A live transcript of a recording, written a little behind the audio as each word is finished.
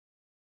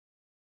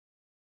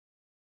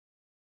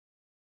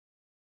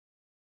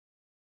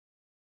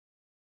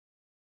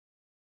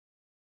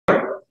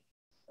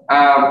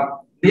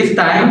This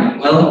time,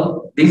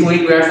 well, this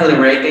week we are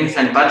celebrating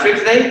St.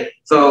 Patrick's Day,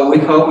 so we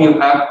hope you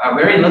have a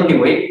very lucky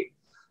week.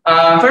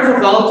 First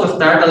of all, to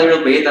start a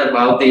little bit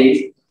about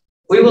this,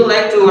 we would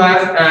like to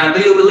ask,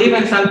 do you believe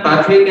in St.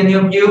 Patrick, any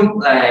of you?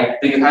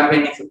 Like, do you have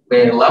any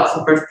love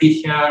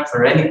superstitions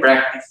or any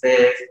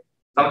practices,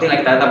 something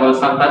like that about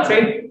St.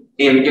 Patrick?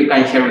 If you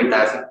can share with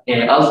us.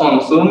 Also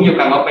on Zoom, you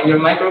can open your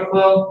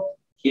microphone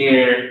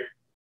here,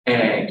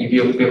 if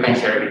you can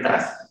share with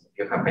us if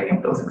you have any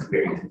of those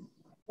experiences.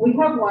 We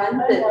have one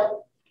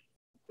that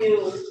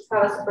you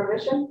have a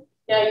supervision.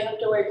 Yeah, you have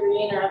to wear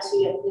green or else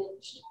you get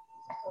pinched.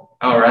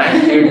 All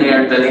right, here they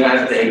are telling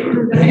us they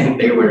were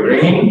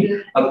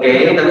green.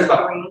 Okay, that's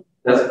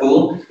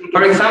cool.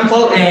 For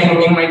example,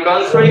 in my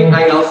country,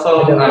 I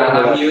also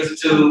am used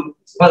to,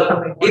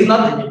 well, it's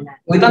not,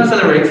 we don't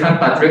celebrate St.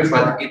 Patrick's,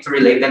 but it's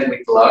related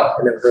with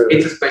luck.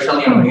 It's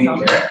especially on New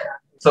Year.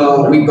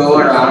 So we go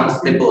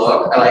around the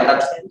block, like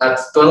at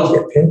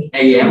 12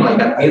 a.m., like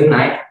at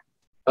midnight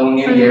on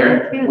New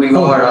Year, we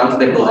go around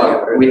the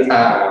block with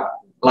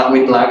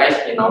luggage,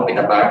 you know, with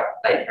a bag,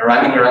 like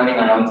running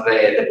around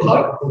the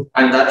block,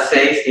 and that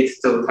says it's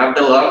to have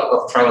the luck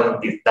of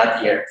traveling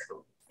that year.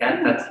 So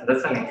yeah,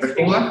 that's an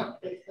interesting one.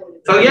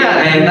 So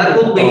yeah, and that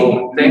would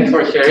be. Thanks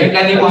for sharing.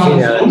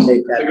 Anyone else?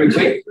 Quick.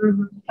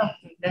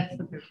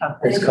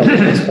 It's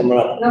coming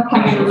up. No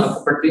comments.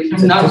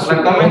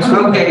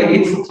 Okay,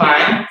 it's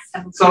fine.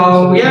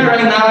 So yeah,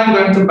 right now I'm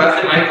going to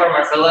pass the mic for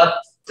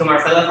Marcela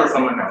for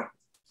someone else.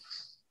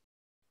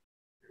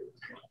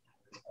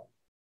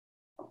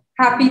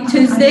 Happy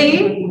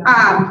Tuesday.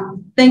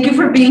 Thank you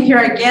for being here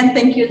again.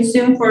 Thank you,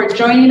 Zoom, for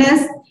joining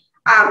us.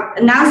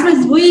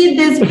 Announcements, we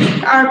this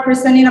week are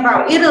presenting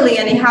about Italy,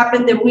 and it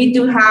happened that we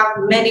do have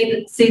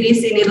many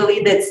cities in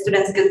Italy that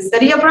students can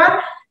study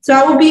abroad. So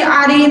I will be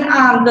adding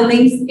the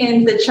links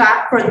in the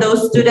chat for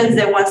those students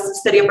that want to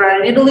study abroad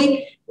in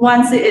Italy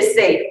once it is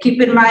safe.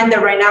 Keep in mind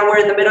that right now we're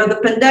in the middle of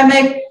the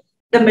pandemic.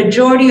 The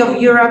majority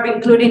of Europe,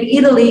 including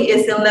Italy,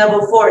 is in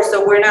level 4.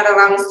 So we're not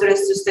allowing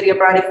students to study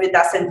abroad if it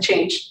doesn't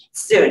change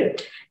soon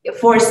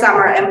for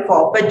summer and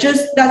fall. But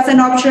just that's an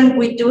option.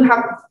 We do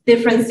have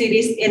different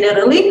cities in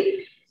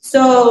Italy.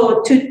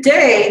 So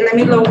today, let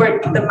me lower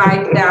the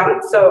mic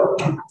down. So,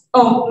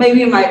 oh,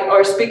 maybe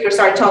our speakers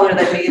are taller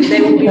than me.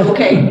 They will be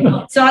okay.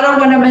 So I don't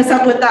want to mess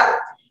up with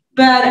that.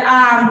 But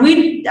I'm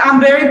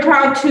very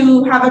proud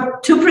to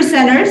have 2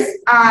 presenters.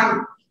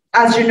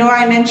 As you know,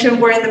 I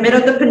mentioned we're in the middle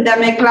of the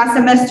pandemic. Last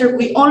semester,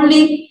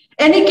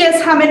 any guess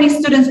how many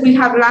students we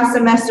have last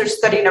semester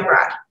studying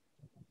abroad?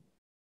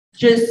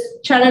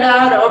 Just chat it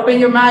out, or open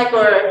your mic,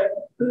 or,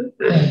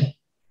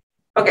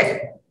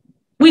 okay.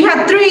 We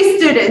had 3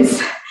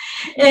 students,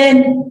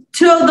 and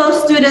 2 of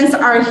those students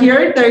are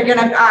here. They're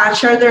gonna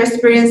share their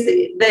experience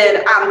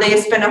that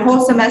they spent a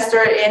whole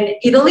semester in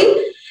Italy.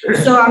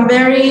 So I'm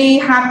very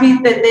happy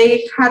that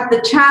they had the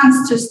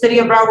chance to study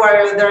abroad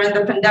while they're in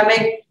the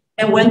pandemic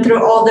and went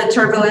through all the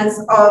turbulence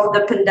of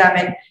the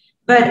pandemic.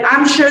 But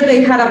I'm sure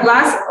they had a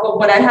blast of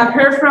what I have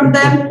heard from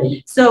them.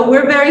 So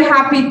we're very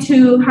happy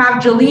to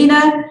have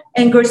Jolina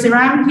and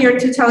Gursimran here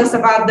to tell us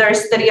about their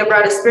study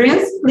abroad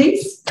experience.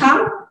 Please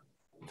come.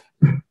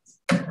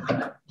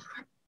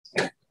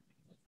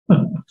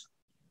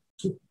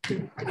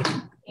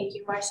 Thank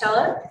you,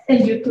 Marcela.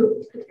 And you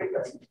too.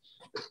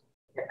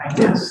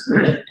 Yes.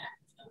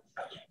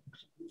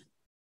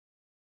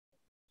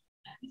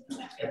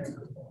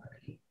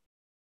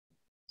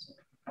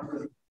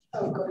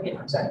 Oh, go ahead.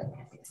 I'm sorry.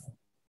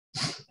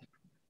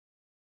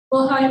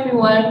 Well, hi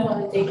everyone.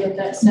 While they get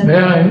that set. May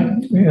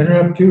I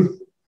interrupt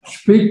you?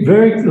 Speak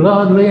very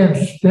loudly and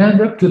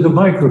stand up to the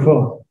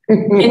microphone.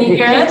 Can you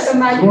hear us?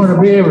 I want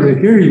to be able to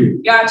hear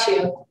you. Got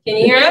you. Can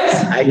you hear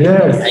us?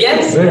 Yes.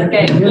 Yes?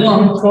 Okay, Get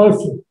cool.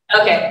 closer.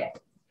 Okay.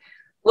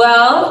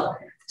 Well,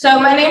 so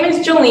my name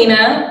is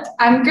Jolina.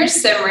 I'm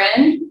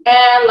Gursimran.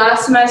 And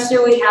last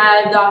semester we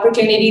had the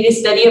opportunity to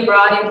study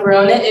abroad in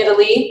Verona,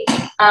 Italy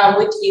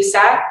with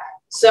USAC.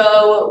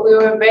 So we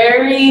were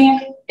very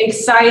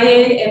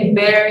excited and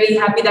very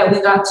happy that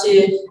we got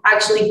to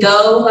actually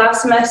go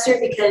last semester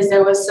because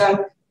there was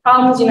some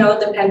problems, you know,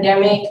 with the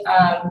pandemic.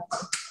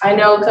 I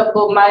know a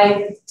couple of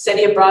my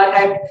study abroad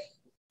had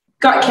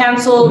got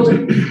canceled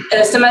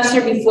a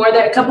semester before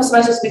that, a couple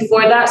semesters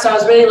before that. So I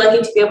was really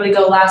lucky to be able to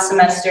go last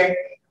semester.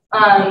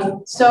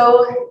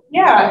 So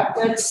yeah,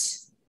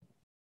 let's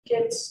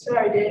get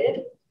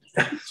started.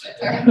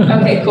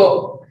 Okay,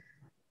 cool.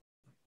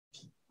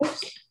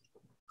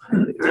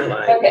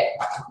 Okay.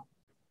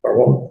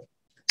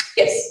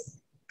 Yes.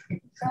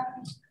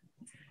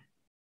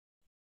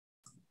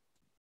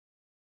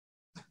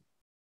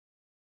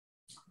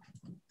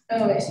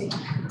 Oh, I see.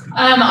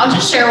 I'll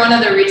just share one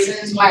of the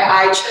reasons why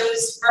I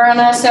chose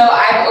Verona. So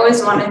I've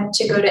always wanted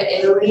to go to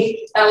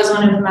Italy. That was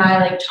one of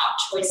my top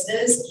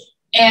choices.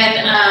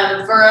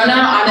 And Verona,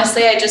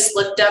 honestly, I just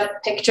looked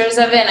up pictures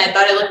of it and I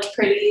thought it looked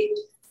pretty.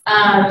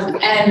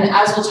 And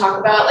as we'll talk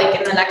about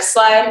in the next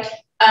slide,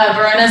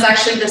 Verona is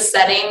actually the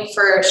setting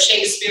for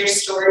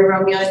Shakespeare's story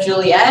Romeo and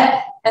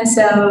Juliet. And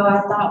so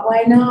I thought,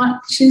 why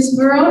not choose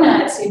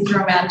Verona? It seems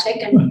romantic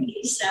and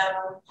pretty, so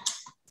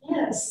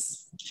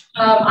yes.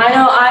 I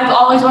know I've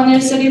always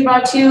wanted to study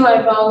abroad too.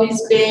 I've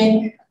always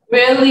been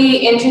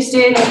really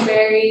interested and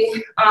very,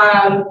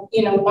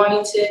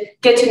 wanting to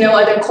get to know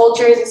other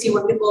cultures and see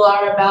what people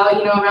are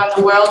about, around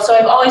the world. So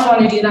I've always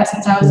wanted to do that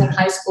since I was in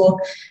high school.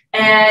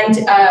 And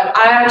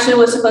I actually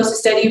was supposed to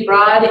study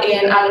abroad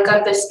in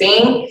Alicante,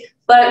 Spain,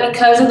 but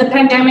because of the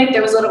pandemic,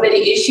 there was a little bit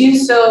of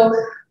issues. So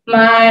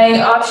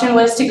my option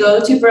was to go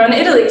to Verona,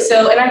 Italy.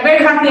 And I'm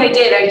very happy I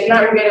did. I do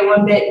not regret it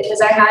one bit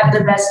because I had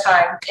the best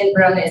time in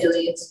Verona,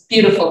 Italy. It's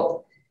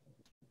beautiful.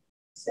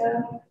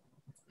 So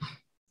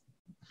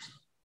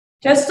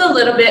just a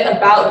little bit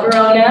about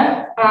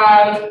Verona.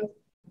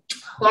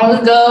 Long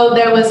ago,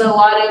 there was a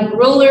lot of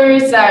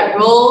rulers that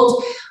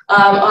ruled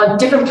on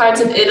different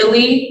parts of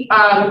Italy.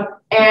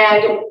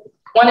 And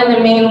one of the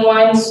main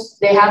ones,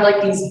 they have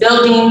like these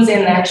buildings,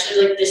 and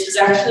actually like this is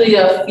actually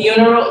a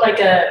funeral,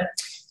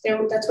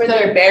 that's where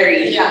they're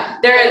buried. Yeah.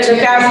 Their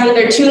family,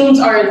 their tombs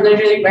are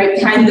literally right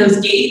behind those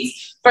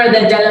gates for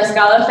the Della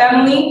Scala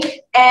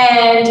family.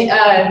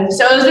 And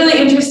so it was really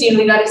interesting.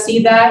 We got to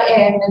see that,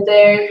 and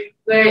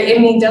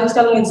Della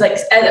Scala means like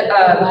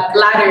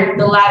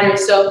the ladder.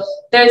 So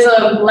there's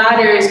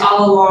ladders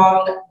all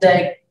along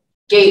the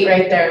gate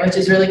right there, which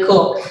is really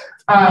cool.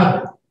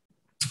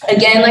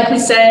 Again, like we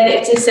said,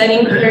 it's a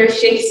setting for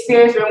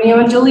Shakespeare's Romeo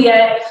and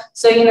Juliet.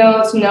 So,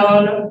 it's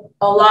known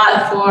a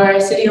lot for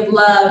a city of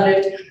love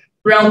and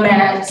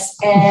romance,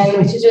 and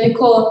which is really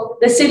cool.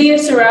 The city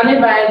is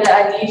surrounded by the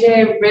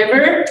Adige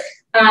River.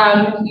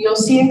 You'll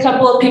see a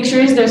couple of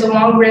pictures. There's a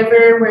long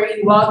river where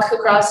you walk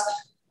across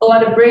a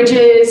lot of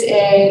bridges,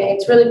 and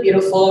it's really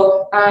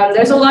beautiful.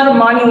 There's a lot of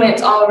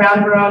monuments all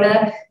around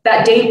Verona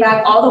that date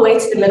back all the way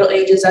to the Middle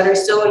Ages that are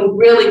still in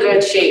really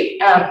good shape.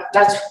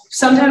 That's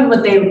sometimes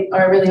what they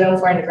are really known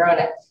for in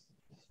Verona.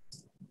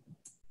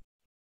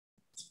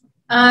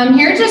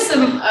 Here are just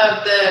some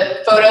of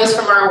the photos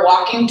from our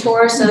walking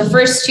tour. So the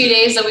first 2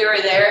 days that we were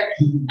there,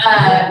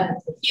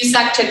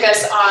 USAC took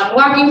us on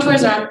walking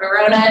tours around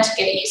Verona to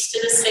get used to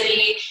the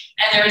city.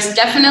 And there was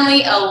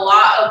definitely a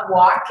lot of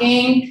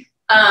walking.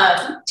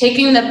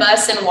 Taking the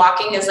bus and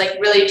walking is like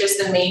really just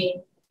the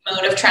main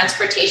mode of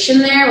transportation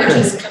there, which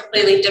is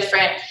completely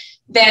different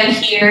than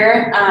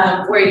here,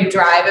 where you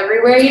drive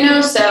everywhere,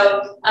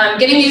 So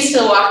getting used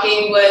to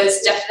walking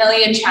was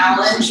definitely a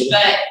challenge,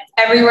 but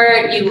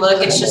everywhere you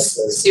look, it's just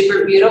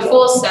super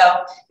beautiful.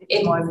 So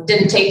it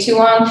didn't take too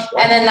long.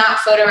 And then that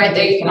photo right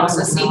there, you can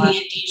also see the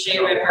Adige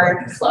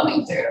River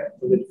flowing through.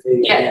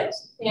 Yeah.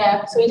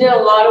 So we did a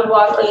lot of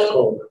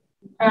walking.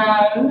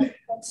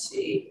 Let's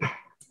see.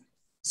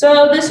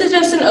 So this is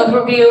just an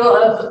overview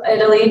of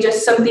Italy,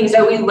 just some things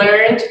that we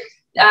learned.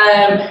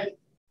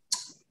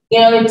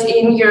 It's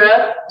in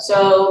Europe,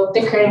 so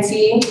the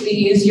currency, we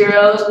use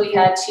euros. We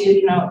had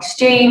to,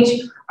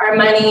 exchange our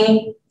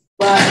money,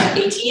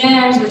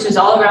 ATMs, which is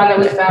all around that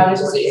we found, which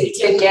is easy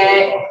to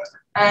get.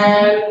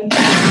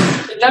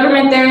 The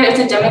government there, it's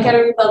a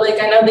Democratic Republic.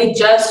 I know they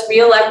just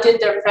re-elected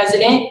their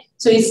president.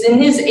 So he's in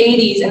his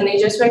 80s, and they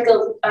just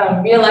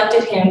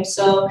re-elected him.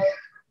 So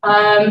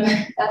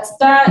that's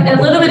that.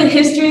 A little bit of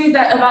history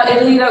about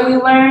Italy that we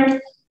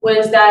learned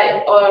was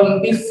that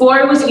before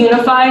it was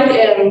unified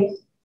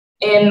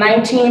in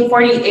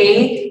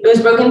 1948, it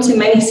was broken into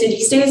many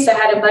city-states that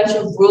had a bunch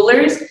of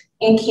rulers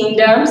and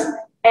kingdoms.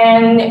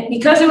 And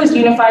because it was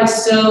unified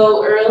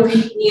so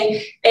early,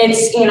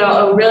 it's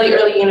a really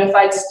early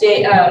unified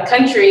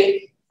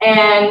country.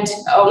 And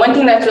one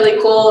thing that's really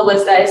cool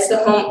was that it's the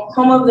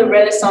home of the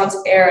Renaissance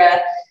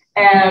era.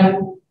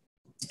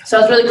 So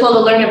it's really cool to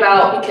learn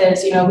about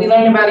because, we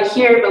learned about it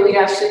here, but we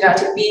actually got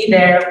to be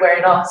there where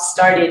it all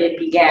started and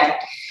began.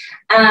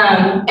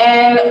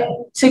 And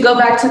to go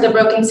back to the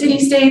broken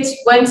city-states,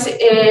 once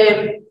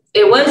it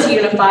was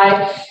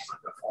unified,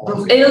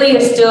 Italy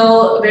is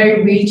still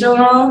very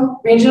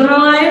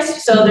regionalized.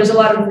 So there's a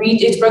lot of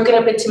it's broken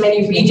up into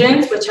many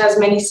regions, which has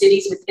many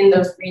cities within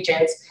those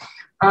regions.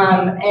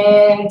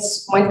 And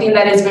one thing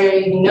that is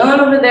very known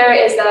over there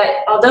is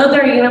that although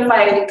they're a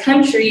unified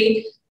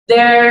country,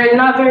 they're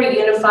not very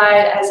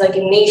unified as like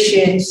a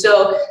nation.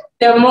 So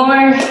they're more,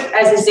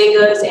 as the saying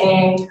goes,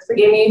 and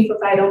forgive me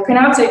if I don't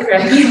pronounce it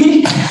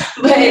correctly,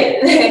 but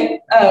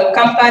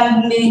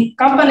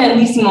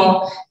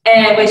campanilismo,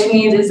 which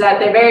means is that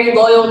they're very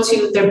loyal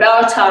to their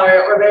bell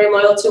tower or very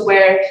loyal to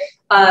where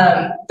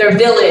their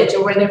village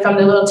or where they're from,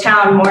 their little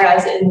town, more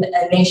as in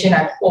a nation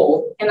as a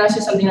whole. And that's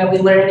just something that we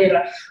learned in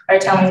our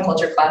Italian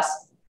culture class.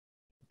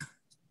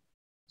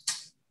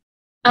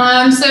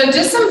 So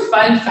just some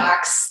fun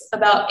facts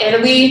about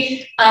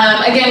Italy.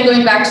 Again,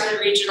 going back to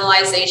the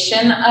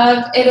regionalization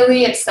of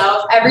Italy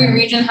itself, every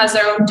region has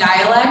their own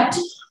dialect,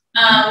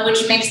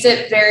 which makes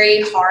it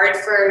very hard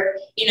for,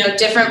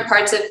 different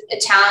parts of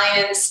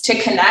Italians to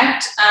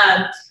connect.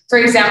 For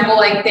example,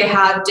 like they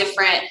have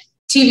different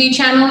TV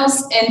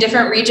channels in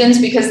different regions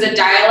because the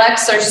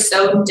dialects are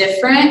so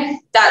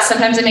different that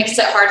sometimes it makes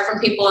it hard for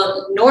people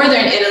in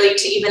northern Italy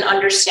to even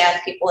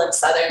understand people in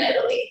southern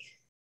Italy.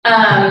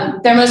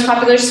 Their most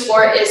popular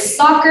sport is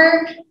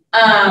soccer,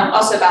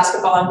 also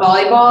basketball and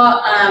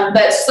volleyball,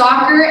 but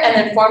soccer and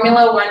then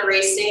Formula One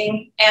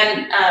racing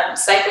and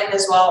cycling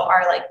as well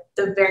are like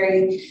the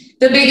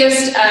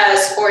biggest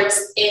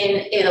sports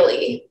in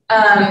Italy.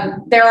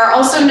 There are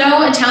also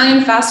no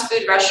Italian fast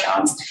food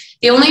restaurants.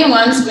 The only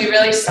ones we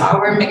really saw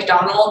were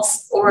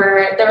McDonald's,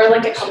 or there were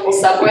like a couple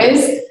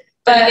Subways.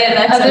 But again,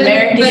 that's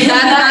American. But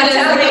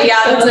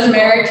that's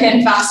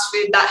American fast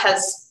food that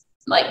has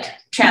like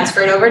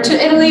transferred over to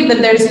Italy, but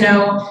there's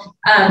no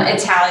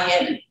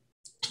Italian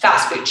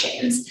fast food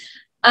chains.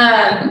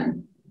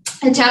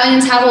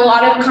 Italians have a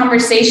lot of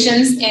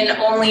conversations in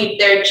only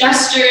their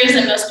gestures,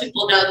 and most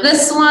people know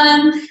this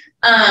one.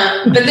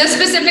 But this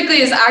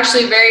specifically is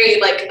actually very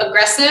like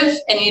aggressive,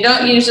 and you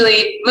don't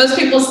usually, most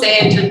people say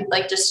it to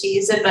like just to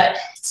use it, but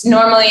it's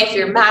normally if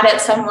you're mad at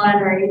someone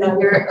or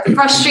you're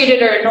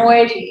frustrated or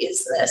annoyed, you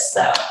use this.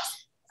 So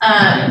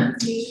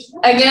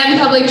again,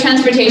 public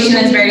transportation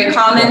is very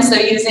common, so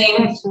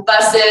using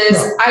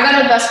buses. I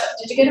got a bus.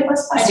 Did you get a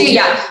bus pass?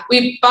 Yeah,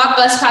 we bought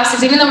bus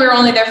passes, even though we were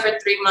only there for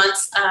 3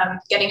 months.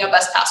 Getting a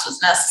bus pass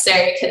was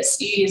necessary because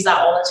you use that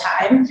all the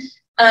time.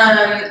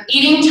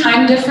 Eating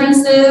time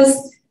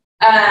differences.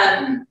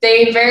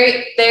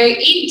 They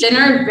eat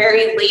dinner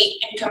very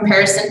late in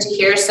comparison to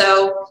here.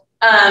 So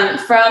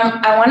from,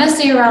 I want to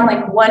say around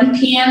like 1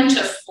 p.m.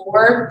 to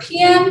 4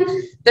 p.m.,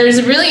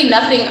 there's really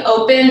nothing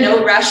open,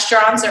 no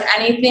restaurants or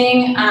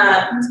anything.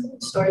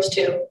 Stores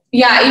too.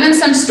 Yeah, even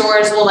some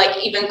stores will like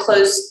even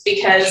close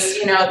because,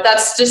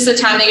 that's just the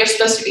time that you're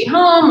supposed to be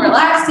home,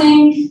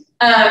 relaxing.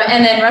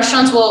 And then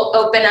restaurants will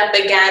open up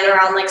again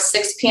around like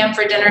 6 p.m.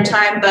 for dinner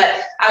time,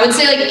 but I would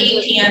say like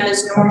 8 p.m.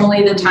 is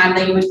normally the time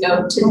that you would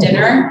go to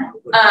dinner.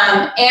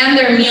 And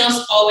their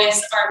meals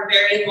always are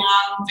very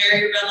long,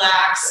 very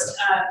relaxed.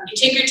 You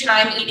take your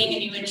time eating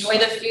and you enjoy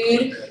the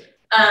food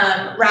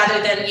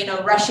rather than,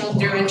 rushing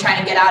through and trying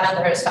to get out of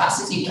there as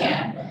fast as you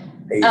can.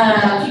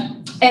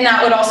 And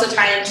that would also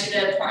tie into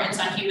the importance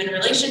on human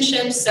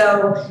relationships.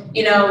 So,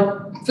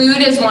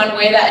 food is one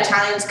way that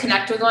Italians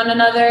connect with one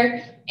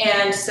another.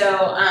 And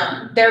so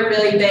they're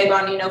really big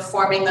on,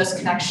 forming those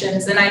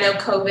connections. And I know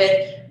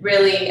COVID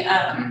really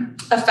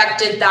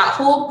affected that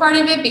whole part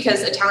of it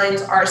because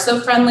Italians are so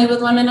friendly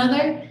with one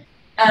another.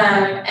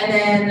 And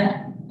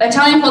then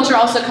Italian culture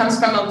also comes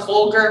from a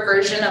vulgar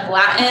version of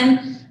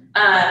Latin.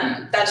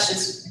 That's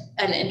just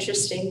an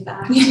interesting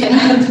fact.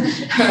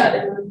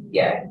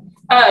 Yeah.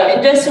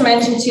 And just to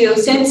mention too,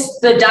 since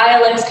the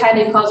dialects kind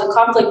of cause a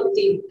conflict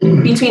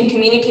between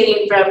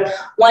communicating from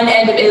one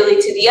end of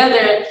Italy to the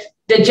other,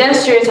 the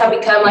gestures have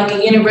become like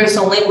a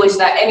universal language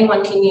that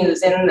anyone can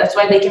use. And that's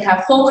why they can have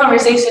whole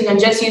conversations and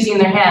just using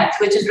their hands,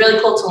 which is really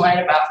cool to learn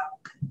about.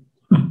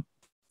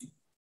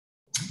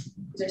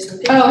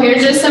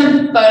 Here's just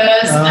some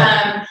photos.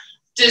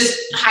 Just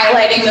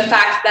highlighting the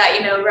fact that,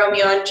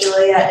 Romeo and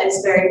Juliet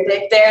is very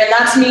big there. And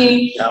that's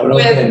me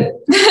with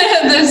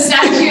the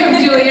statue of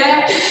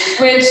Juliet,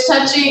 which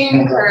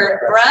touching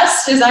her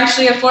breast is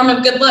actually a form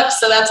of good luck.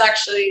 So that's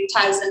actually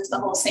ties into the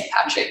whole St.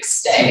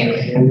 Patrick's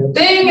Day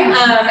thing.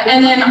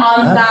 And then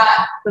on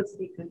that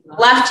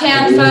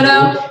left-hand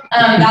photo,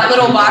 that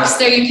little box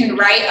there, you can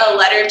write a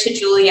letter to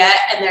Juliet,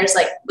 and there's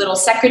like little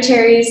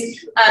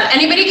secretaries.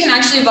 Anybody can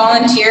actually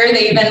volunteer.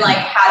 They even like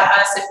had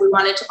us, if we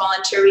wanted to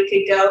volunteer, we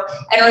could go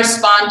and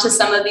respond to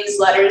some of these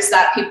letters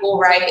that people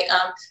write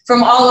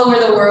from all over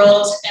the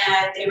world,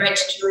 and they write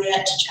to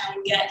Juliet to try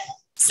and get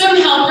some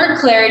help or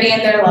clarity in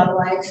their love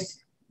life.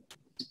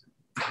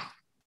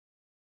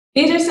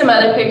 These are some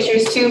other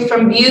pictures too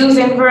from views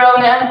in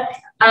Verona.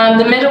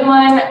 The middle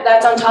one,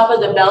 that's on top of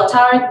the bell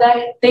tower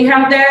that they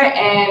have there.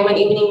 And one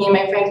evening, me and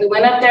my friends, we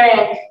went up there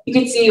and you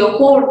could see a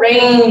whole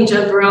range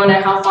of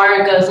Verona, how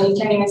far it goes. And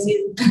you can't even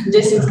see the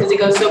distance because it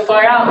goes so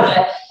far out.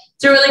 But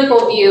it's a really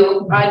cool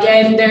view.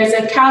 Again, there's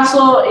a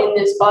castle in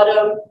this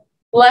bottom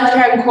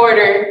left-hand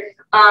corner.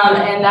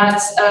 And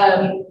that's,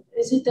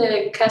 is it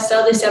the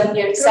Castel di San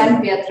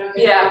Pietro?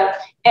 Yeah.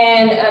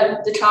 And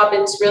at the top,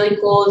 it's really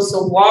cool. It's a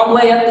long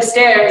way up the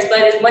stairs,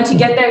 but once you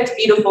get there, it's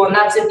beautiful. And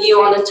that's a view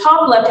on the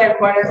top left-hand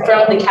corner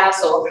from the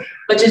castle,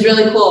 which is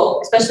really cool,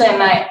 especially at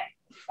night.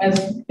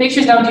 As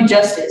pictures don't do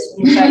justice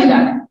when you try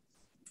that.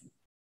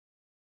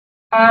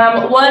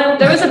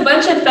 There was a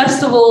bunch of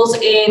festivals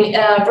in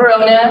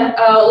Verona.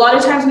 A lot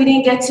of times we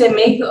didn't get to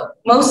make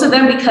most of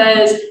them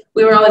because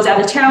we were always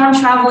out of town,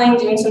 traveling,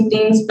 doing some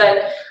things.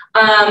 But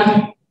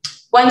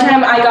one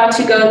time I got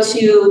to go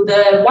to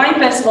the wine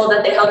festival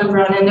that they held in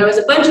Verona, and there was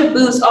a bunch of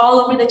booths all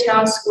over the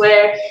town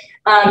square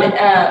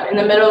in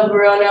the middle of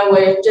Verona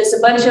with just a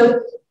bunch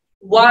of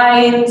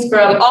wines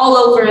from all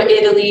over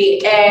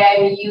Italy,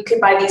 and you could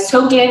buy these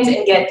tokens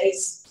and get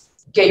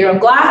your own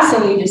glass,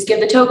 and you just give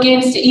the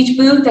tokens to each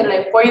booth, and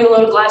they pour you a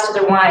little glass of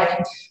their wine.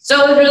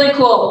 So it was really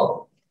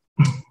cool.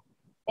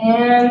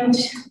 And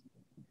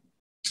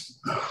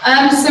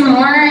Some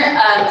more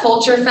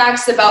culture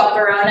facts about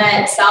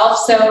Verona itself.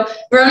 So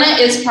Verona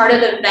is part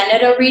of the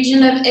Veneto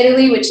region of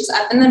Italy, which is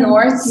up in the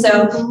north,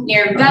 so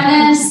near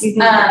Venice.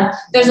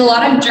 There's a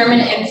lot of German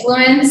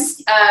influence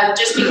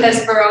just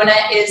because Verona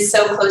is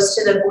so close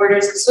to the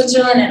borders of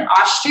Switzerland and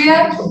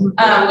Austria,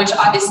 which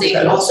obviously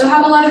also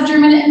have a lot of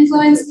German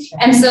influence.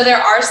 And so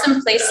there are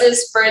some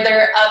places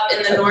further up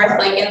in the north,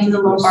 like into the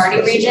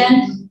Lombardy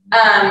region,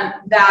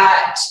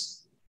 that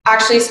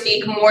actually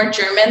speak more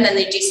German than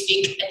they do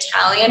speak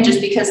Italian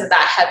just because of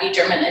that heavy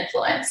German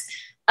influence.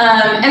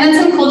 And then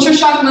some culture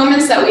shock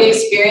moments that we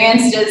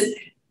experienced is,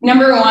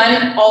 number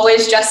one,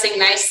 always dressing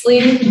nicely.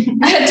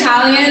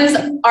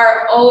 Italians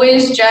are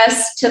always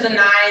dressed to the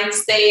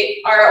nines.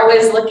 They are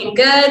always looking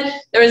good.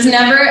 There was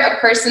never a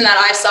person that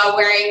I saw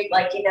wearing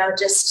like, you know,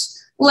 just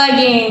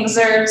leggings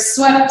or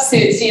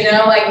sweatsuits, you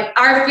know, like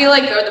I feel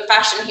like the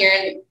fashion here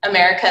in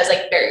America is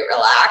like very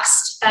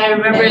relaxed. I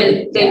remember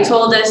they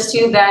told us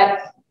too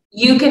that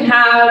you can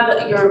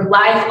have your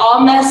life all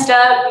messed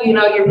up, you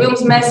know, your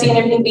room's messy and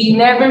everything, but you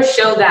never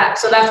show that.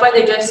 So that's why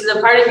they dress. The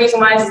part of the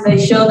reason why is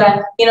they show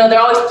that, you know, they're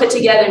always put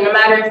together, no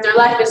matter if their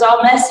life is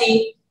all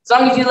messy. As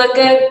long as you look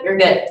good, you're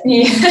good.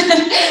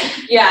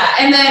 Yeah,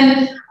 and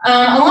then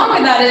along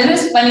with that, it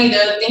is funny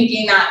though,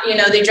 thinking that, you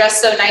know, they dress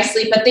so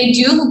nicely, but they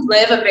do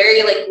live a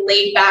very like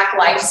laid back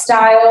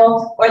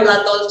lifestyle, or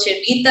la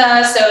dolce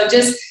vita. So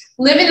just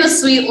living the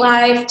sweet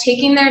life,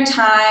 taking their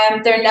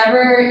time.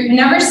 You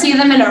never see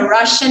them in a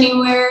rush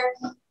anywhere.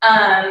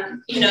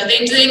 You know,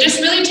 they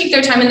just really take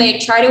their time and they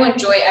try to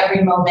enjoy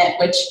every moment,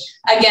 which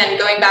again,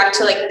 going back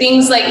to like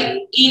things like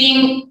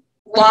eating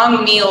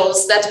long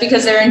meals, that's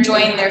because they're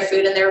enjoying their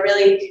food and they're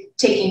really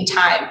taking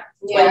time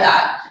with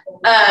that.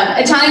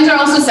 Italians are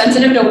also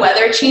sensitive to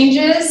weather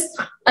changes.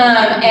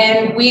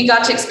 And we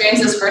got to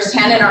experience this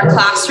firsthand in our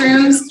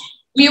classrooms.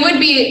 We would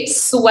be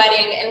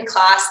sweating in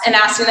class and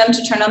asking them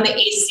to turn on the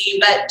AC,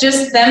 but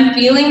just them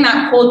feeling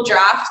that cold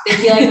draft, they'd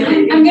be like,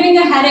 I'm getting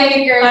a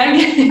headache, or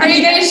are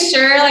you guys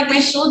sure? Like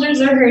my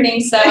shoulders are hurting.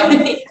 So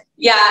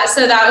yeah,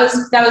 so that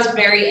was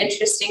very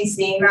interesting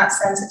seeing that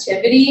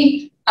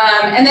sensitivity.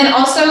 And then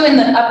also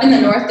up in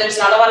the north, there's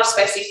not a lot of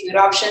spicy food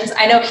options.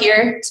 I know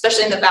here,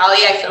 especially in the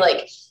valley, I feel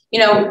like, you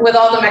know, with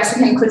all the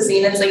Mexican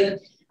cuisine, it's like,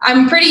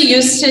 I'm pretty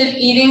used to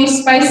eating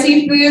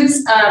spicy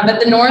foods, but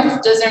the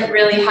north doesn't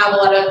really have a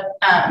lot of,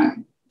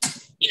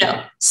 you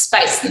know,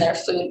 spice in their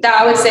food.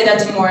 I would say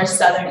that's more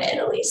southern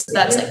Italy, so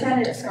that's like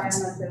a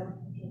difference.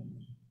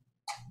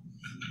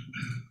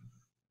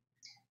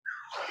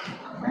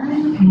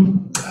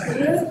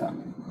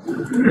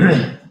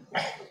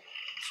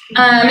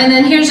 And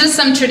then here's just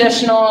some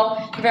traditional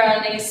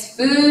Veronese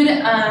food: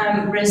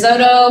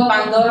 risotto,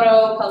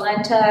 pandoro,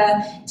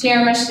 polenta,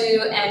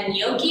 tiramisu, and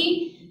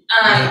gnocchi.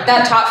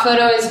 That top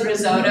photo is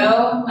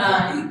risotto.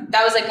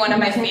 That was like one of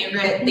my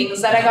favorite things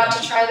that I got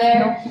to try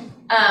there.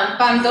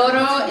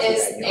 Pandoro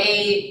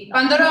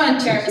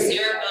and tiramisu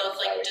are both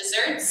like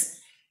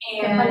desserts.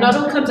 And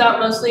Pandoro comes out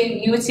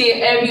mostly, you would see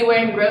it everywhere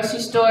in grocery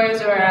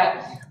stores or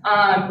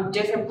at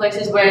different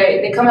places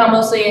where they come out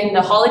mostly in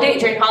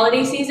during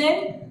holiday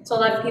season. So a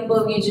lot of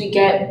people usually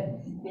get,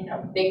 you know,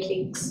 big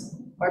cakes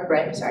or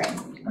bread, sorry.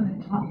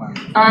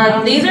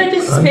 These are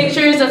just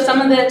pictures of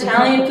some of the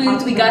Italian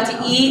foods we got to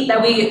eat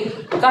that we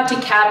got to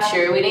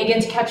capture. We didn't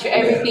get to capture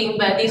everything,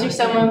 but these are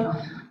some of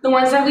the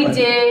ones that we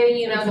did.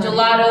 You know,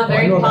 gelato,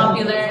 very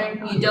popular.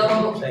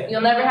 You'll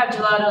never have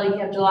gelato like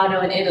you have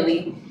gelato in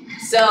Italy.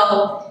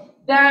 So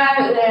that,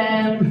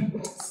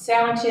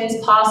 sandwiches,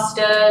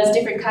 pastas,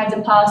 different kinds of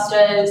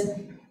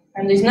pastas.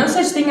 And there's no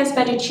such thing as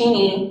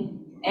fettuccine.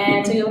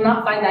 And so you'll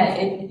not find that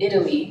in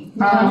Italy.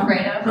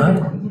 Alfredo.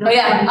 Oh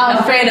yeah,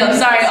 Alfredo.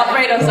 Sorry,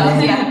 Alfredo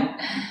sauce.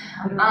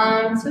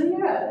 Yeah. So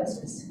yeah, that's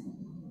just.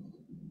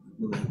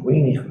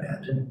 Weenie,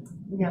 imagine.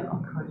 Yeah,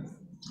 of course.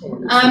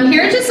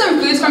 Here are just some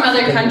foods from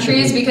other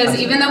countries, because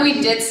even though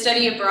we did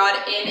study abroad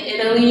in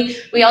Italy,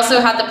 we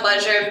also had the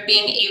pleasure of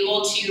being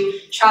able to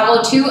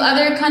travel to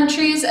other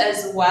countries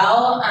as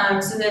well.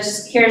 So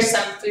here's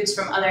some foods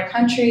from other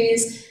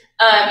countries.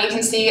 You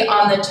can see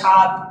on the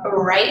top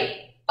right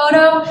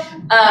photo,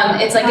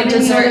 it's like a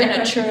dessert and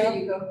a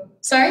churro.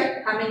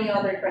 Sorry? How many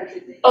other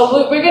countries?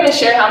 Oh, we're gonna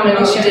share how many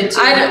we did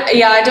too.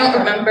 I don't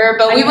remember,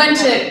 but we went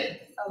to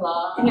a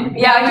lot.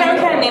 Yeah, I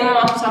can't name them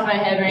off the top of my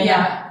head right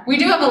now. We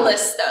do have a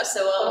list though,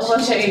 so we'll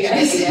show you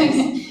guys.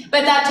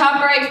 But that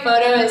top right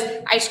photo is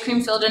ice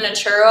cream filled in a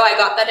churro. I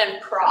got that in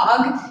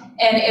Prague,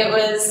 and it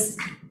was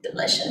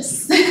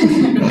delicious.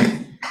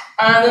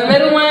 The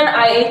middle one,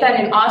 I ate that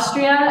in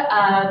Austria.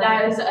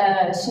 That is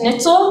a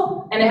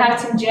schnitzel, and it had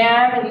some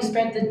jam, and you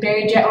spread the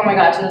berry jam. Oh my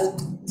gosh,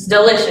 it's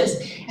delicious.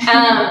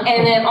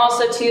 And then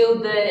also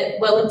too,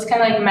 what looks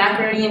kind of like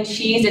macaroni and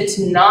cheese. It's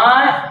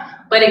not,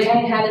 but it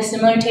kind of had a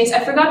similar taste.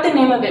 I forgot the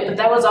name of it, but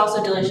that was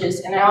also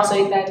delicious, and I also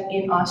ate that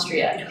in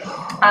Austria.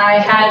 I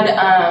had,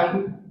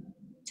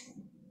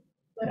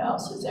 what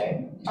else was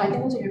there? Oh, I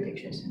think those are your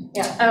pictures.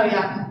 Yeah. Oh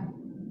yeah.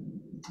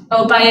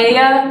 Oh,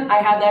 paella,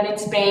 I had that in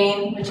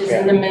Spain, which is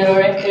in the middle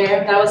right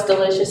there. That was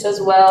delicious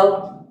as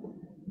well.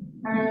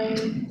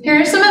 Here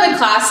are some of the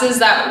classes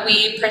that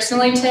we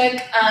personally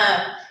took.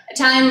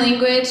 Italian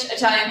language,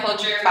 Italian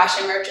culture,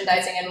 fashion,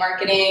 merchandising, and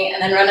marketing,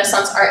 and then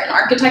Renaissance art and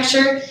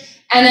architecture.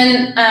 And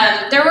then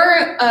there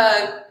were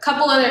a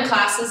couple other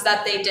classes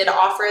that they did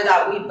offer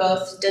that we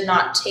both did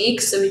not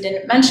take, so we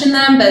didn't mention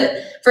them.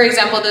 But for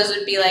example, those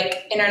would be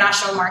like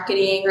international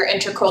marketing or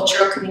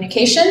intercultural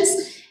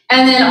communications.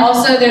 And then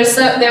also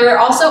there were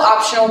also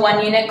optional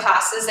 1-unit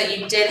classes that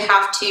you did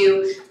have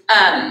to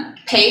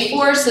pay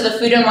for. So the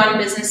food and wine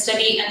business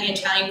study and the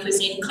Italian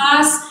cuisine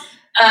class.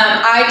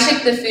 I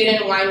took the food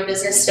and wine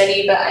business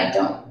study, but I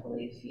don't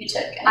believe you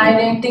took any. I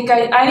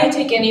didn't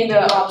take any of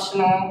the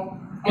optional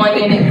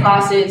 1-unit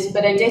classes,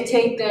 but I did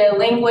take the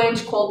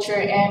language, culture,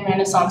 and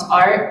Renaissance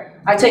art.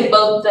 I took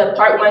both the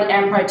part 1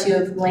 and part 2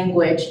 of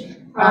language.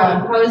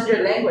 How is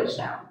your language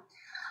now?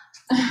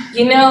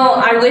 You know,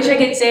 I wish I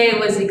could say it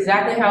was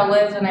exactly how it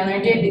was when I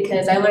learned it,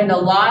 because I learned a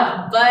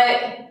lot,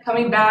 but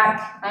coming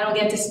back, I don't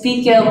get to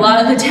speak a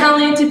lot of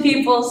Italian to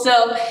people,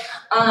 so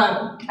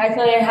I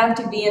feel like I have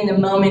to be in the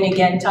moment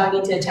again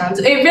talking to Italians.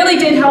 It really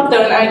did help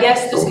though, and I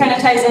guess this kind of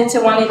ties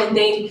into wanting to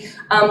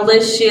thank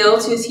Liz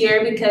Shields, who's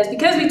here, because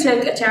we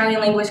took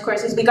Italian language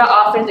courses, we got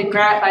offered the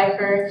grant by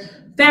her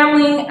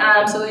family,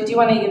 so we do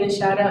want to give a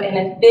shout out and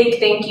a big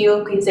thank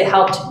you, because it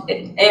helped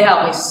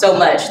me so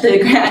much, the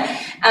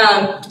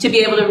grant, to be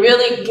able to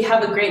really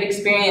have a great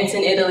experience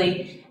in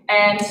Italy.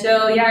 And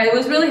so yeah, it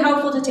was really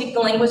helpful to take the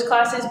language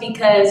classes,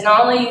 because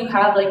not only you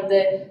have like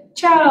the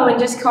ciao and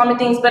just common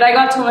things, but I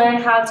got to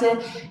learn how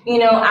to, you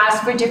know,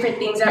 ask for different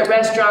things at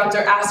restaurants, or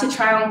ask to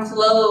try on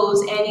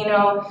clothes, and, you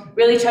know,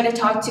 really try to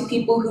talk to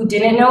people who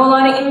didn't know a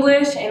lot of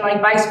English, and like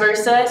vice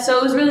versa. So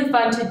it was really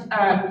fun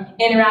to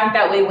interact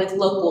that way with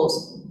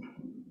locals.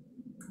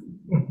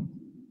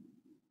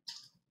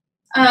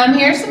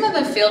 Here are some of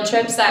the field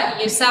trips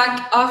that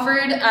USAC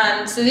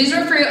offered. So these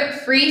were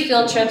free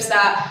field trips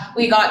that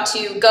we got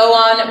to go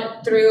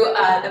on through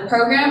the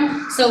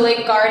program. So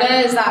Lake Garda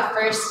is that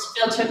first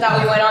field trip that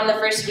we went on the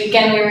first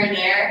weekend we were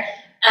there,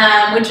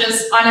 which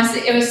was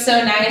honestly, it was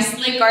so nice.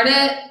 Lake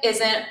Garda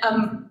isn't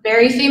a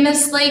very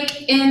famous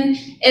lake in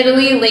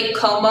Italy. Lake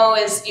Como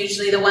is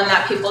usually the one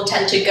that people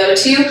tend to go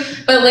to,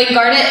 but Lake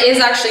Garda is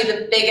actually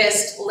the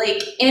biggest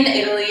lake in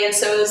Italy, and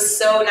so it was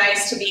so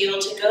nice to be able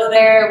to go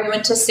there. We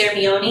went to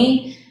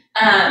Sirmione,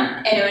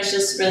 and it was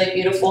just really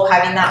beautiful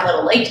having that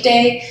little lake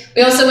day.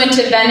 We also went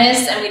to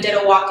Venice, and we did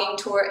a walking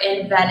tour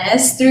in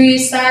Venice through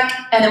USAC,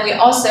 and then we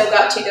also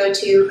got to go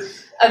to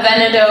a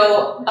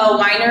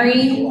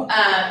winery,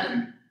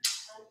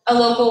 a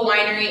local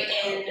winery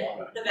in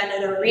the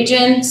Veneto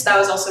region. So that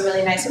was also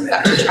really nice, and we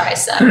got to try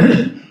some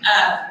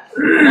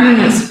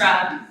wines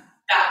from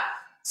that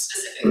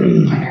specific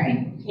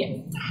winery. Yeah.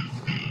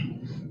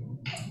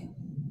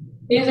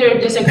 These are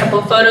just a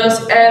couple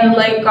photos, and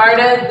Lake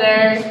Garda,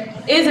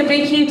 there is a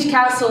big, huge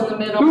castle in the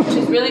middle, which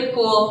is really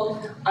cool.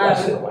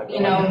 You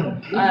know,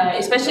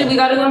 especially I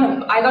got to go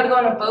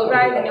on a boat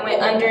ride, and it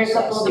went under a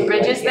couple of the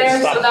bridges there,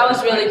 so that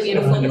was really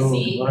beautiful to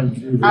see.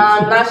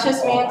 That's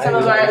just me and some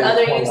of our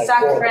other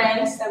USAC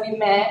friends that we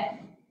met.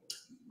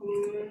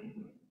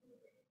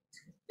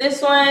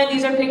 These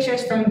are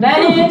pictures from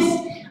Venice.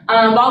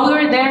 While we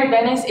were there in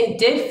Venice, it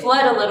did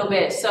flood a little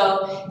bit,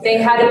 so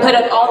they had to put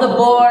up all the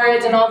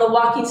boards and all the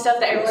walking stuff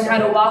that everyone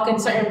had to walk in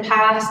certain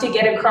paths to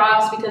get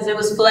across because it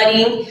was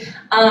flooding.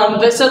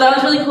 But so that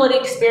was really cool to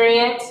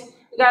experience.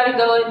 We got to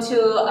go into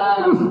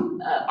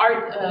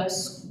art.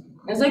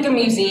 It's like a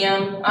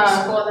museum.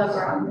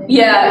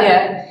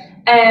 Yeah,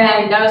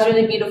 and that was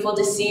really beautiful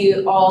to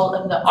see all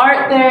of the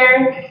art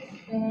there.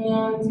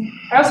 And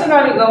I also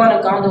got to go on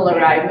a gondola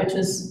ride, which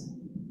was,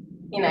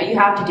 you know, you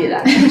have to do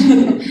that.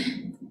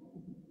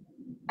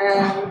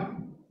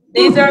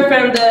 These are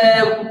from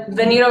the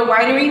Veneto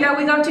winery that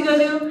we got to go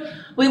to.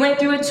 We went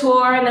through a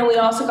tour, and then we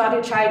also got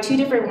to try 2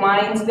 different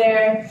wines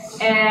there.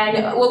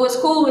 And what was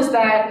cool was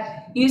that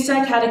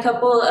USAC had a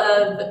couple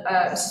of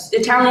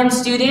Italian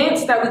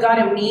students that we got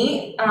to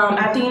meet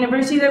at the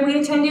university that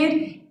we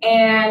attended.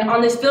 And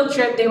on this field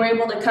trip, they were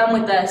able to come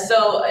with us.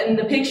 So in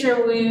the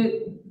picture,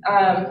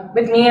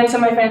 with me and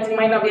some of my friends, you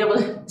might not be able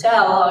to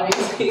tell,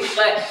 obviously,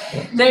 but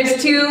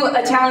there's 2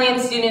 Italian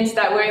students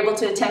that were able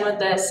to attend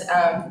with us,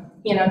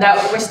 you know,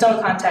 that we're still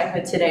in contact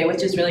with today,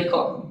 which is really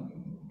cool.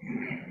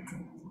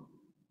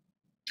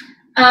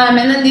 And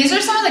then these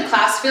are some of the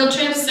class field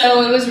trips.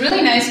 So it was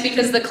really nice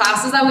because the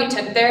classes that we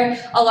took there,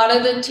 a lot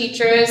of the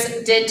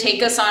teachers did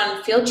take us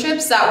on field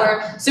trips that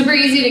were super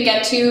easy to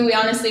get to. We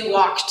honestly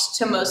walked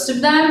to most of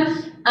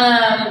them.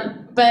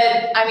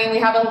 But I mean, we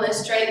have a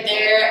list right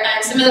there,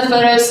 and some of the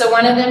photos. So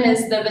one of them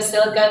is the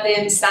Basilica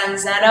di San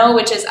Zeno,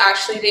 which is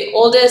actually the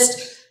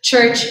oldest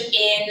church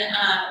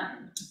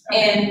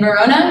in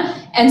Verona.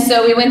 And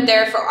so we went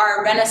there for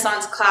our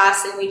Renaissance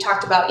class, and we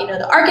talked about, you know,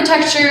 the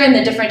architecture and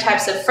the different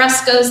types of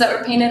frescoes that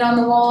were painted on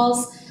the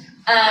walls.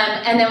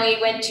 And then we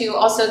went to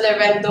also the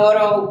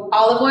Rendoro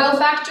olive oil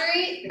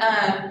factory.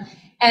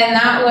 And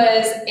that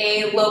was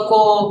a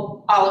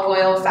local olive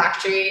oil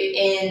factory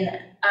in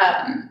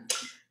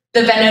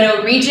the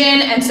Veneto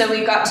region, and so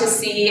we got to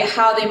see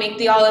how they make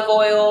the olive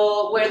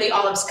oil, where the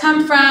olives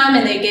come from,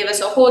 and they gave us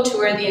a whole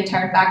tour of the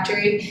entire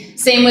factory.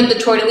 Same with the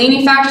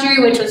tortellini factory,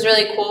 which was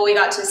really cool. We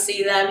got to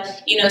see them,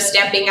 you know,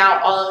 stamping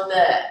out all of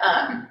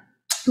the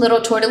little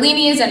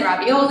tortellinis and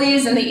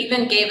raviolis, and they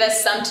even gave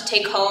us some to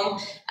take home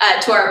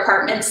to our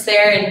apartments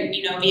there and,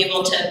 you know, be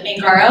able to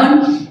make our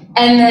own.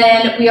 And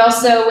then we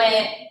also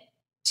went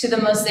to the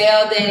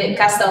Museo de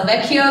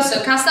Castelvecchio. So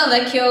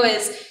Castelvecchio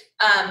is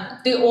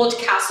the old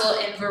castle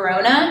in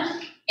Verona,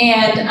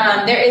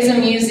 and there is a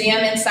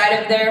museum inside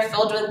of there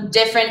filled with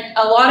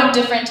a lot of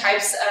different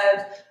types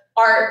of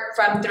art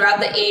from throughout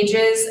the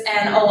ages,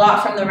 and a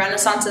lot from the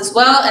Renaissance as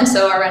well. And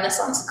so our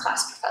Renaissance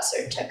class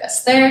professor took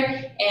us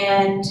there,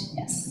 and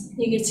yes,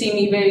 you can see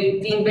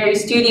me being very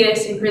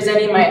studious and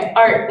presenting my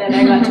art that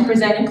I got to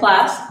present in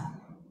class.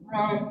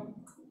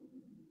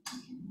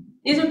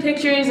 These are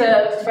pictures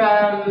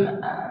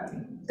from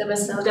the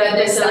Basilica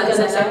de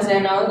San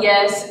Zeno.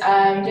 Yes,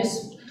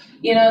 just,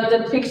 you know,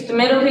 the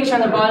middle picture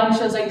on the bottom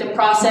shows like the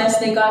process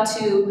they got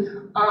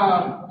to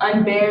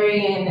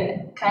unbury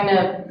and kind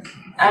of,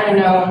 I don't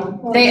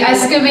know. They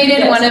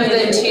excavated one of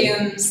the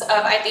tombs of,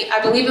 I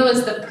believe it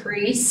was the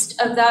priest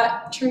of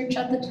that church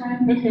at the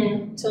time.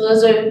 Mm-hmm. So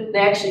they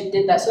actually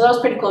did that. So that was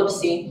pretty cool to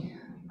see.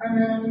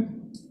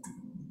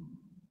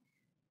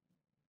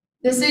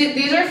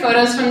 These are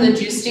photos from the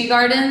Giusti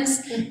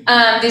Gardens.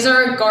 These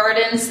are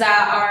gardens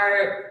that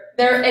are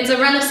there. It's a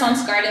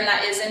Renaissance garden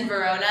that is in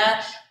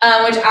Verona,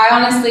 which I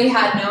honestly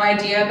had no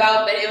idea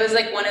about, but it was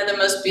like one of the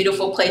most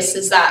beautiful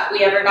places that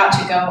we ever got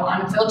to go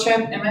on a field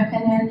trip, in my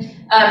opinion.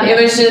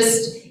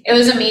 It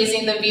was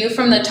amazing. The view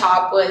from the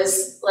top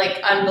was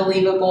like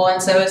unbelievable,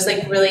 and so it was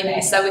like really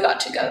nice that we got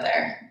to go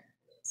there.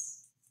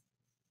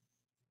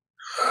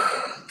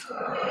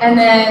 And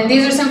then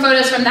these are some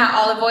photos from that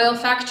olive oil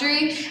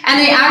factory. And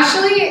they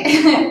actually,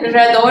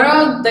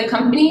 Redoro, the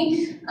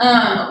company,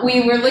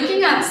 we were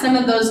looking at some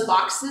of those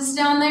boxes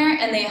down there,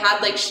 and they had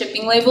like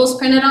shipping labels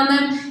printed on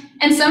them.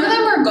 And some of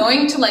them were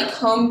going to like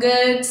Home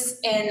Goods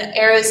in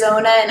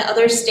Arizona and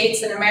other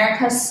states in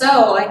America.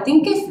 So I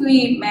think if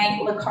we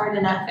might look hard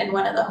enough in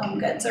one of the Home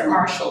Goods or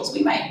Marshalls,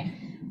 we might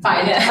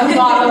find a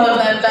bottle of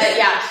them. But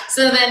yeah,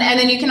 and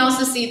then you can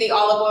also see the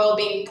olive oil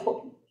being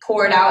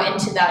poured out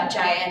into that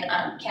giant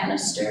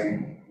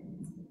canister.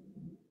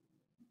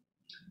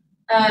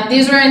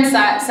 These were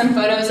some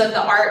photos of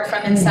the art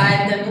from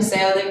inside the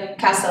Museo de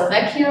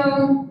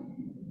Castelvecchio.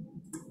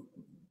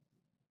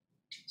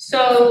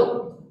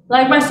 So,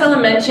 like Marcella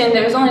mentioned,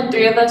 there was only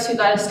 3 of us who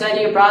got to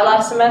study abroad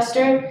last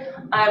semester,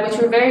 which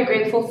we're very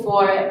grateful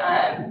for.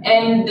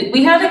 And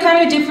we had a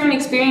kind of different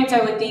experience,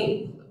 I would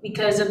think,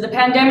 because of the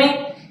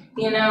pandemic.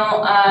 You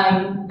know,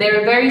 they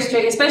were very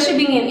strict, especially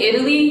being in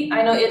Italy.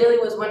 I know Italy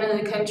was one of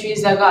the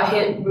countries that got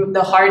hit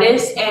the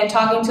hardest, and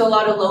talking to a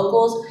lot of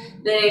locals,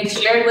 they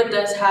shared with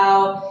us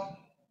how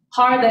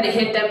hard that it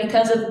hit them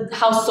because of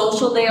how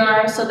social they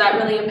are. So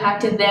that really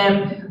impacted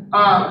them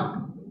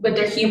with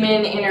their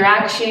human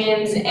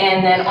interactions,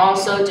 and then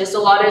also just a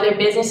lot of their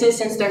businesses,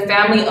 since they're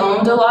family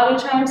owned a lot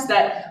of times,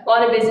 that a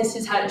lot of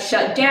businesses had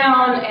shut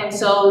down, and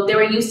so they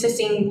were used to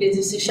seeing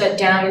businesses shut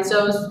down. And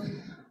so it was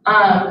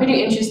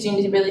pretty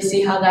interesting to really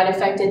see how that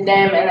affected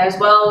them. And as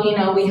well, you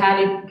know, we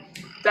had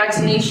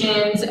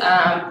vaccinations.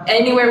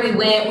 Anywhere we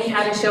went, we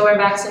had to show our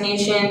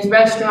vaccinations.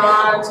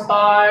 Restaurants,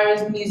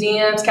 bars,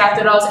 museums,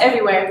 cathedrals,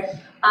 everywhere.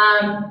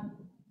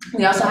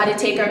 We also had to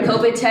take our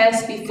COVID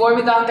test before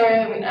we got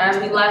there and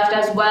as we left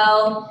as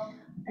well.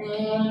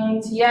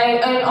 And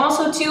yeah, and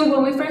also too,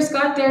 when we first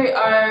got there,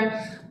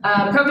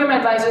 our program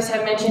advisors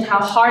had mentioned how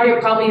hard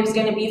it probably was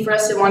going to be for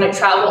us to want to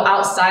travel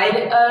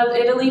outside of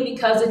Italy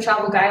because the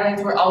travel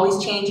guidelines were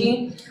always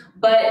changing.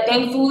 But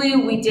thankfully,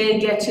 we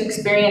did get to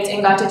experience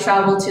and got to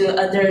travel to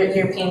other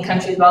European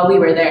countries while we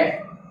were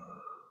there.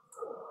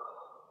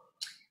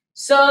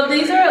 So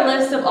these are a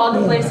list of all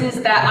the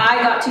places that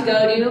I got to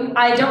go to.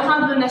 I don't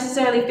have a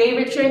necessarily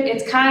favorite trip.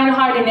 It's kind of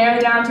hard to narrow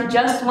down to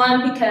just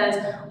one because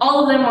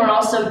all of them were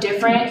also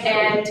different.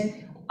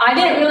 And I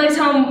didn't realize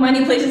how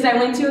many places I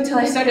went to until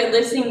I started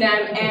listing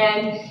them.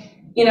 And,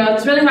 you know,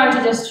 it's really hard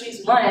to just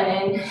choose one.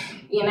 And,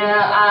 you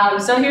know,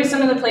 so here's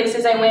some of the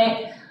places I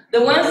went.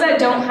 The ones that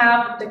don't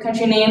have the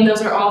country name,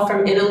 those are all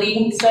from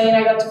Italy. So, you know,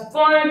 I got to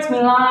Florence,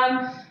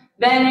 Milan,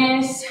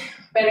 Venice,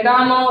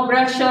 Bergamo,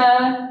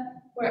 Brescia,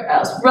 where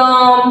else?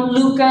 Rome,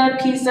 Lucca,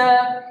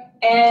 Pisa,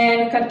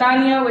 and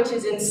Catania, which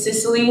is in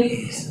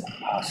Sicily.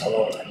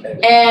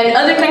 And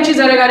other countries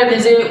that I got to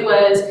visit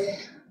was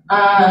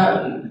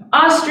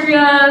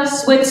Austria,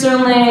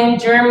 Switzerland,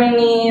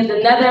 Germany, the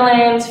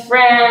Netherlands,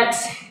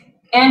 France,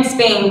 and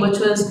Spain, which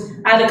was,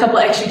 I had a couple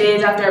extra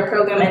days after our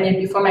program ended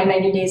before my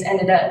 90 days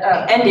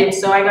ended,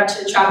 so I got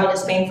to travel to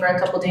Spain for a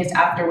couple days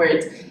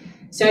afterwards.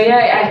 So yeah,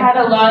 I had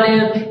a lot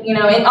of, you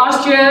know, in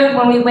Austria,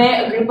 when we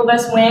went, a group of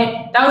us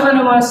went, that was one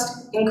of the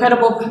most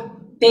incredible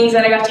things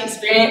that I got to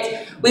experience.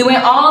 We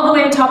went all the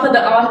way on top of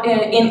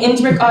in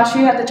Innsbruck,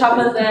 Austria, at the top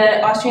of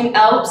the Austrian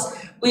Alps.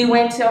 We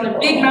went on a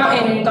big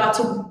mountain and got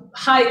to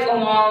hike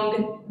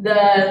along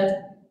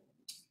the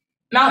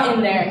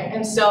mountain there.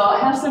 And so I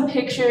have some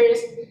pictures.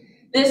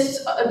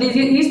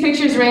 These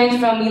pictures range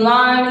from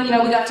Milan. You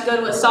know, we got to go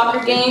to a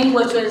soccer game,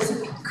 which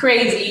was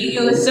crazy.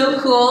 It was so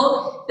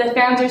cool. The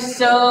fans are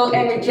so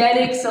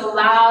energetic, so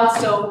loud,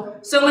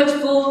 so much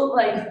full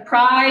like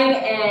pride,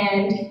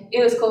 and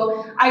it was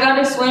cool. I got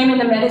to swim in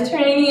the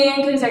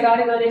Mediterranean because I got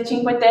to go to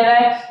Cinque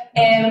Terre,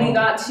 and we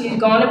got to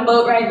go on a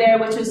boat ride there,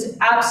 which was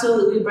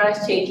absolutely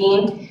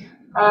breathtaking.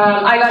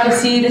 I got to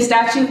see the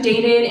statue of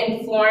David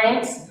in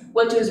Florence,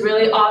 which was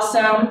really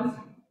awesome.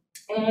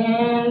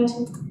 And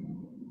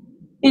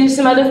these are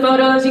some other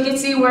photos. You can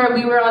see where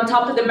we were on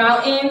top of the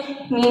mountain,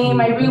 me,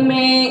 my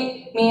roommate,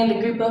 me and the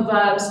group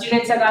of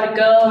students that got to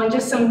go, and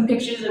just some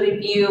pictures of the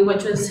view,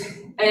 which was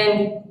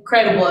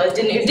incredible. It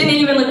didn't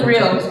even look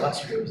real.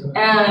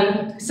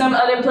 Some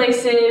other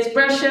places,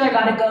 Brescia, I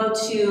got to go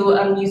to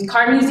a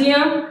car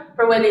museum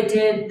for where they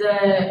did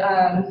the,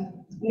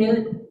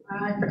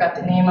 I forgot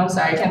the name, I'm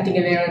sorry, I can't think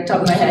of it on the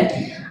top of my head.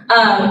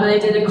 But they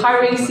did the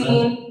car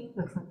racing.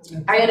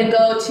 I got to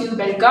go to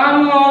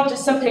Bergamo,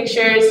 just some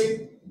pictures.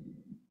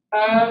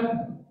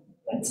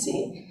 Let's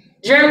see.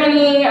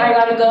 Germany, I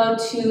got to go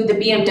to the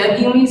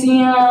BMW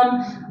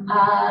Museum.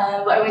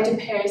 I went to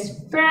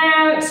Paris,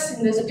 France,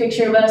 and there's a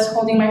picture of us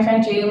holding my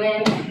friend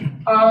Jalen.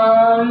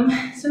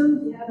 So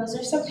yeah, those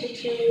are some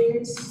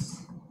pictures.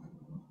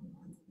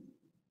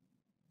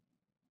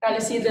 Got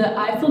to see the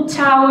Eiffel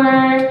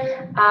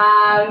Tower.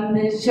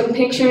 There's some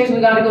pictures.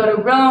 We got to go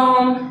to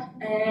Rome,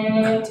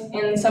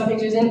 and some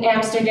pictures in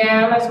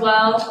Amsterdam as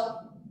well.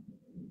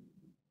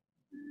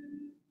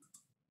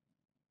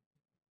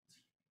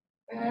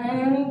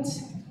 And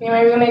me and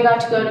my roommate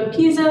got to go to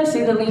Pisa,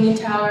 see the Leaning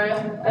Tower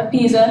of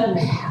Pisa,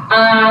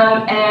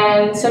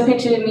 and some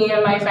pictures of me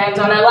and my friends.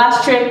 On our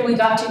last trip, we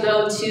got to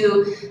go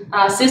to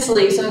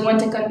Sicily, so we went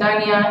to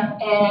Catania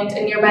and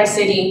a nearby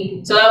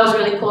city. So that was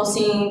really cool,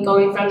 seeing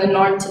going from the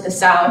north to the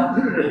south.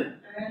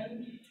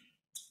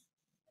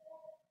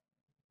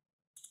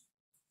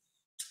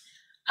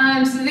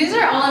 So these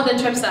are all of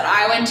the trips that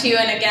I went to,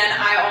 and again,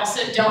 I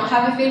also don't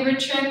have a favorite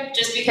trip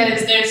just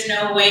because there's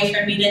no way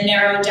for me to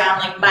narrow down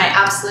like my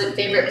absolute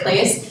favorite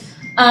place.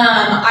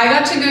 I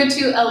got to go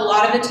to a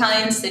lot of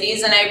Italian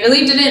cities, and I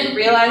really didn't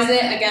realize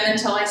it again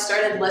until I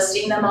started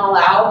listing them all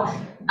out.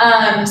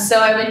 So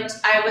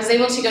I was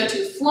able to go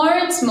to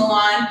Florence,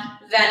 Milan,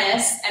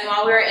 Venice, and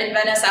while we were in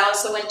Venice, I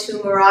also went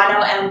to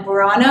Murano and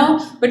Burano,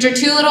 which are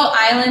two little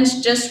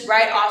islands just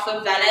right off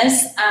of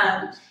Venice.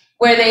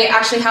 Where they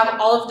actually have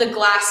all of the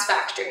glass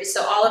factories.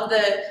 So all of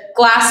the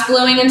glass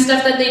blowing and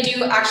stuff that they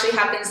do actually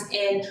happens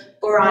in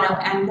Burano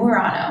and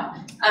Murano.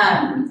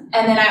 And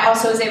then I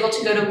also was able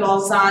to go to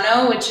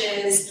Bolzano, which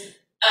is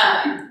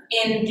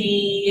in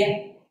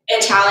the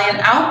Italian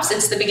Alps.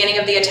 It's the beginning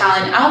of the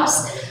Italian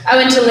Alps. I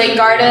went to Lake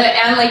Garda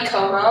and Lake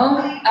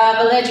Como.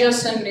 Valeggio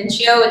San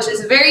Mincio, which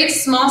is a very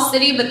small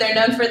city, but they're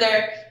known for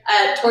their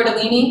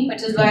tortellini,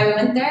 which is why we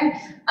went there.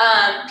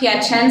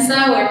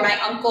 Piacenza, where my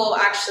uncle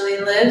actually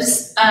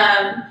lives.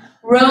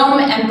 Rome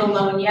and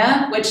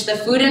Bologna, which the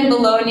food in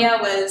Bologna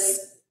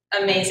was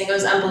amazing. It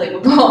was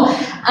unbelievable.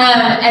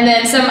 And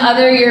then some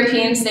other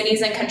European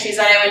cities and countries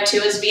that I went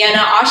to was Vienna,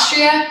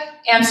 Austria,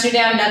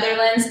 Amsterdam,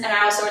 Netherlands, and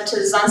I also went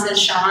to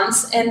Zanzibar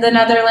in the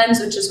Netherlands,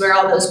 which is where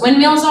all those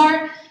windmills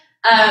are,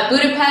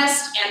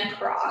 Budapest, and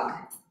Prague.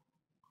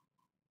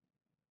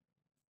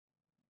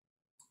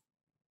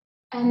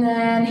 And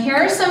then here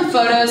are some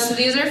photos. So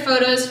these are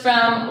photos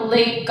from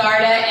Lake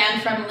Garda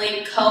and from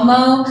Lake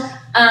Como.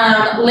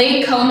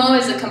 Lake Como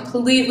is a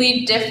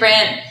completely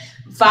different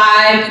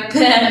vibe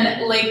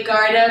than Lake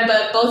Garda,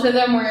 but both of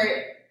them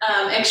were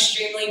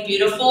extremely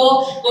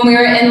beautiful. When we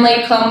were in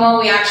Lake Como,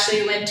 we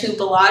actually went to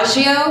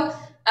Bellagio,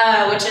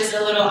 which is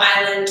a little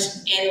island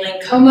in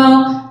Lake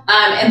Como,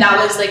 and that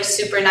was like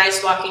super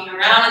nice walking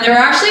around. And there were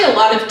actually a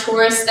lot of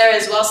tourists there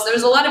as well, so there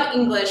was a lot of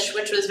English,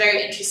 which was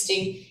very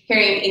interesting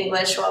hearing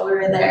English while we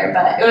were there,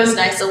 but it was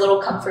nice, a little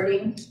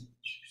comforting.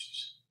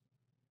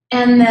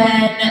 And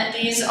then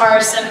these are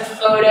some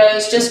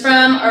photos just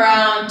from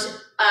around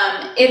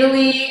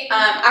Italy.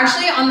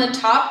 Actually on the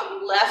top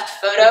left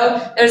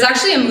photo, there's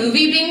actually a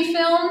movie being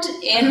filmed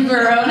in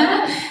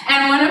Verona,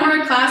 and one of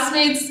our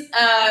classmates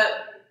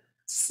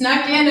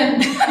snuck in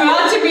and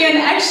wanted to be an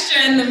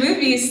extra in the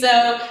movie,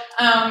 so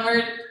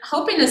we're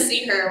hoping to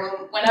see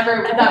her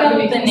whenever that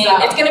movie comes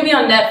out. It's gonna be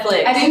on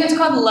Netflix. I think it's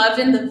called Love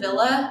in the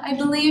Villa, I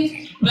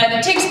believe, but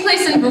it takes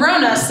place in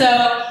Verona, so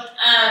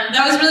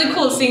that was really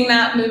cool seeing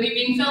that movie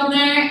being filmed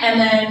there. And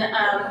then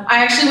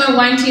I actually went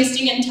wine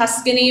tasting in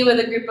Tuscany with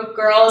a group of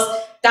girls.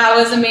 That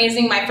was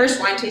amazing, my first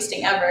wine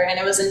tasting ever, and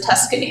it was in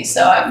Tuscany,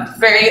 so I'm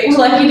very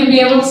lucky to be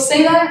able to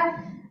say that.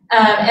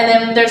 And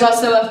then there's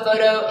also a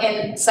photo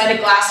inside a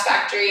glass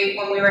factory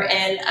when we were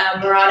in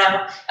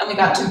Murano, and we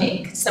got to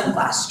make some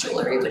glass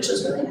jewelry, which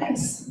was really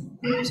nice.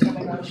 Oh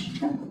my gosh.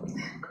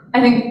 I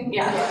think,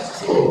 yeah.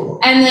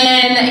 And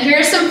then here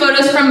are some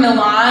photos from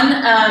Milan.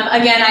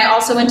 Again, I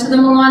also went to the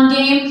Milan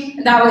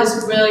game. That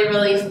was really,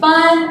 really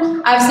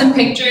fun. I have some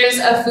pictures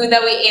of food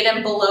that we ate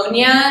in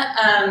Bologna.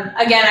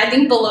 Again, I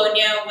think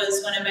Bologna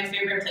was one of my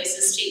favorite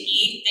places to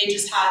eat. They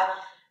just had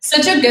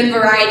such a good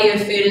variety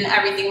of food, and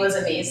everything was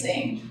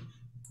amazing.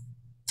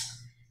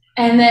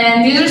 And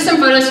then these are some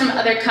photos from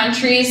other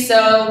countries.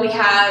 So we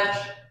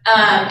have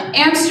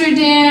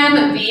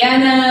Amsterdam,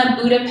 Vienna,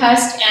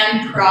 Budapest,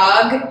 and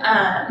Prague.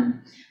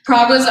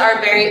 Prague was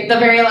the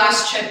very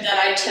last trip that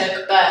I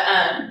took, but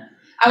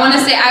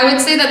I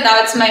would say that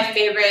that's my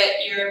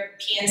favorite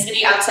European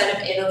city outside of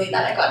Italy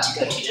that I got to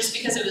go to, just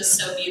because it was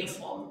so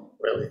beautiful.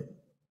 Really?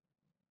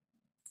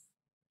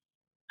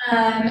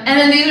 And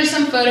then these are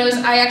some photos.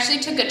 I actually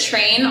took a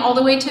train all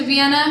the way to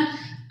Vienna.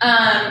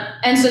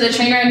 And so the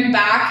train ride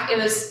back, it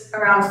was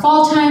around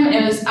fall time.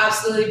 It was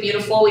absolutely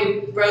beautiful.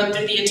 We rode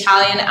through the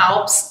Italian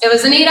Alps. It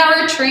was an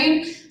 8-hour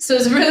train, so it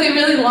was really,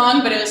 really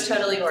long, but it was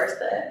totally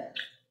worth it.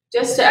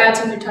 Just to add,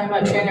 since we're talking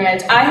about train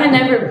rides, I had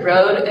never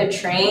rode a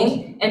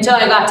train until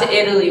I got to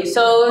Italy.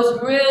 So it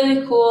was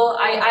really cool.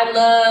 I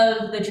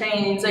love the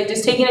trains, like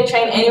just taking a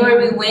train anywhere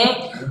we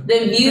went.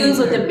 The views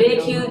with the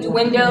big, huge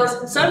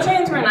windows. Some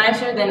trains were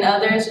nicer than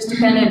others, just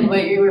depending on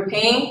what you were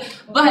paying.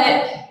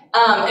 But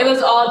it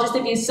was all just, the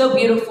view's so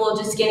beautiful,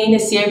 just getting to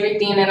see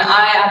everything. And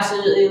I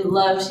absolutely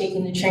love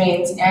taking the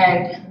trains.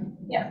 And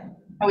yeah,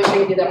 I wish I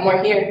could do that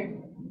more here.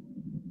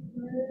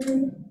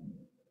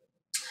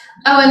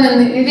 Oh, and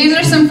then these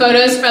are some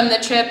photos from the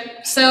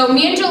trip. So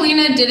me and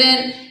Jolina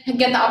didn't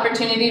get the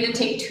opportunity to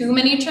take too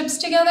many trips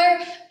together,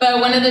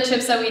 but one of the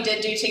trips that we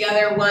did do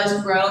together was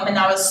Rome, and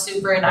that was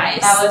super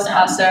nice. That was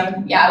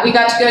awesome. Yeah, we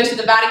got to go to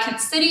the Vatican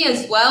City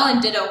as well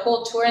and did a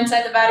whole tour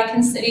inside the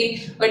Vatican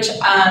City, which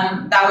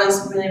that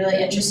was really, really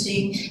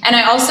interesting. And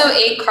I also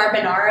ate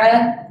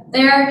carbonara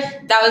there.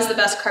 That was the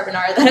best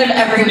carbonara that I've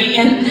ever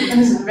eaten. It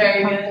was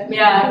very good.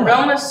 Yeah,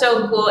 Rome was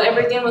so cool.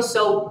 Everything was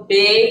so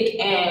big,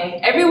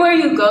 and everywhere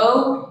you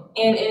go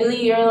in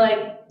Italy, you're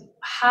like,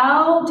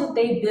 how did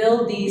they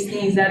build these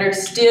things that are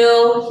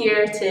still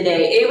here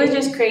today? It was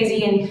just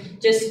crazy, and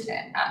just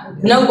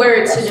no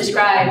words to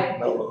describe.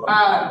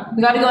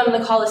 We got to go to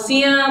the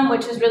Colosseum,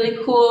 which was really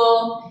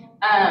cool.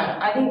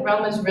 I think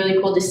Rome was really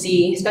cool to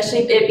see, especially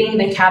it being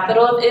the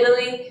capital of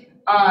Italy.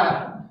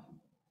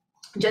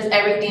 Just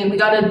everything. We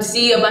got to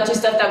see a bunch of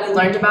stuff that we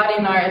learned about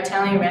in our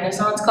Italian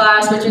Renaissance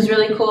class, which was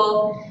really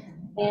cool.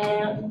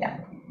 And yeah.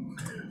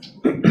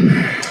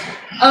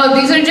 Oh,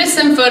 these are just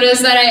some photos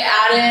that I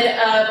added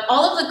of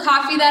all of the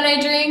coffee that I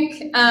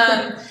drink.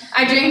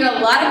 I drink a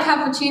lot of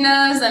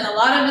cappuccinos and a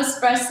lot of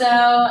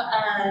espresso.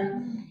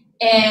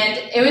 And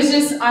it was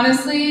just,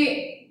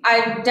 honestly,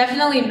 I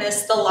definitely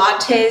miss the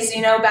lattes,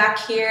 you know, back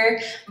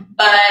here,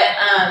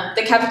 but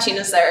the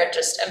cappuccinos there are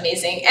just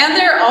amazing. And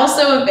they're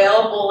also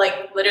available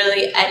like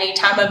literally any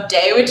time of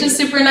day, which is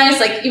super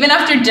nice. Like even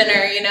after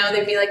dinner, you know,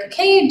 they'd be like,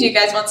 okay, do you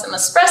guys want some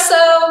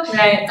espresso?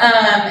 Right.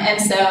 And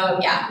so,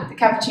 yeah, the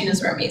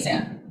cappuccinos were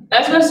amazing.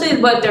 That's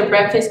mostly what their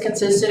breakfast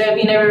consisted of.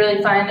 You never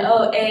really find,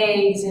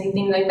 eggs and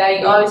things like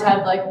that. You always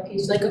have like a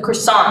piece, like a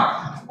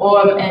croissant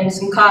and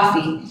some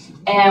coffee.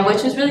 And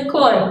which was really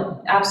cool and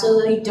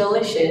absolutely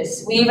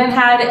delicious. We even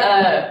had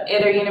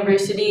at our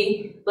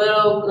university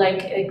little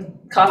like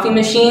coffee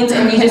machines,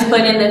 and you just put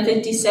in the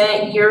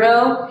 50-cent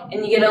euro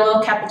and you get a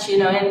little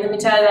cappuccino. And let me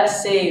tell you, that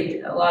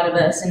saved a lot of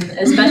us, and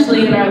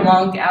especially in our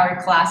long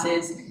hour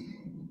classes.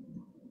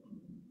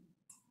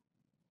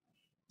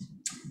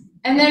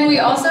 And then we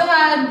also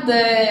had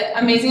the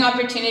amazing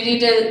opportunity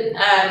to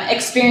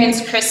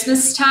experience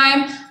Christmas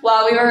time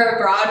while we were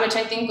abroad, which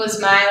I think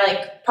was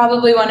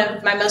probably one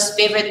of my most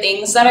favorite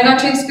things that I got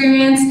to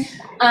experience.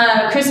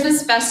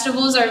 Christmas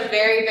festivals are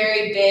very,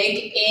 very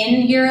big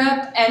in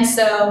Europe, and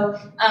so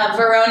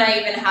Verona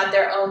even had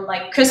their own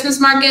like Christmas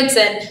markets.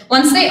 And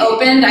once they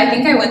opened, I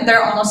think I went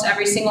there almost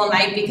every single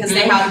night because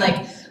they had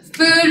like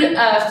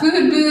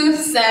food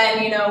booths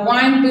and, you know,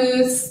 wine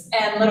booths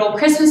and little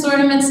Christmas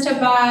ornaments to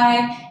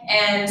buy.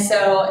 And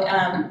so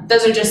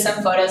those are just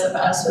some photos of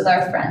us with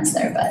our friends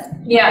there. But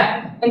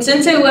yeah, and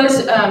since it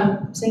was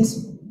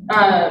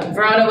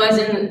Verona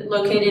wasn't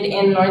located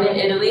in northern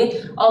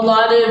Italy, a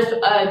lot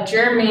of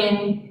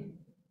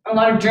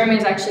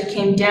Germans actually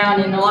came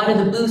down, and a lot of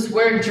the booths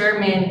were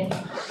German,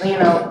 you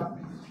know,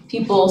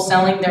 people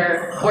selling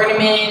their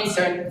ornaments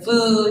or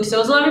food. So it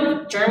was a lot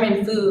of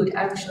German food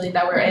actually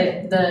that were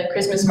at the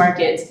Christmas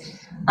markets.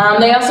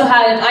 They also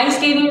had an ice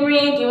skating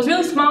rink. It was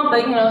really small,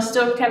 but, you know,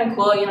 still kind of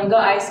cool, you know, go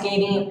ice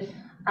skating.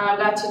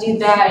 Got to do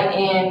that,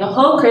 and the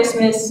whole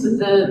Christmas with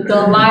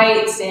the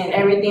lights and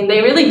everything.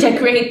 They really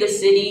decorate the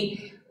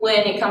city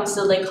when it comes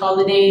to like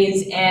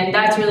holidays, and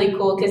that's really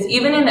cool because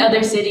even in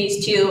other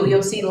cities too,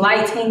 you'll see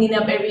lights hanging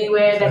up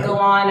everywhere that go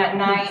on at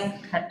night,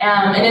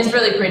 and it's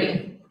really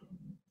pretty.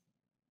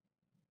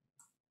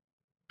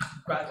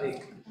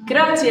 Grazie.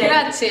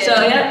 Grazie. So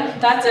yeah,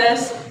 that's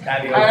us.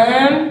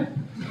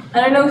 I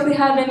don't know if we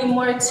have any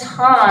more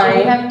time. Do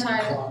we have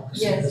time?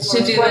 Yes.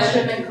 To do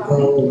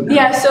that.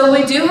 Yeah, so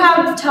we do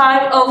have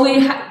time. Oh,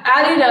 we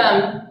added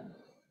a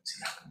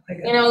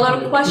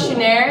little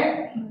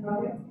questionnaire.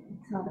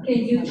 Can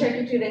you check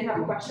if they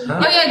have questions?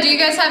 Oh yeah, do you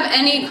guys have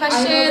any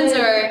questions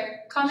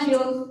or comments?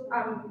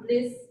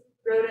 Liz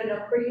wrote a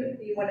note for you.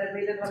 Do you want to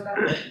read it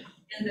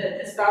in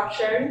the stop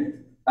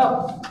sharing?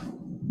 Oh.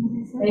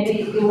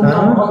 Maybe you will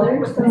know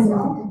others as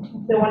well.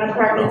 They want to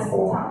practice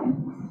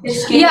Italian.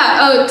 Yeah,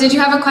 oh, did you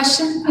have a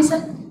question,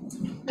 Lisa?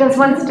 Does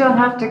one still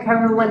have to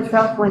cover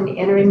oneself when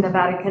entering the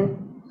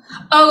Vatican?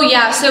 Oh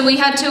yeah, so we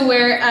had to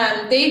wear,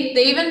 they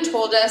even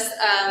told us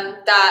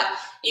that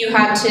you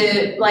had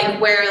to like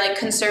wear like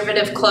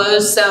conservative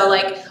clothes, so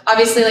like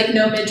obviously like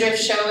no midriff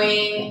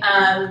showing,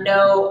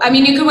 no, I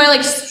mean you could wear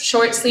like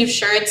short sleeve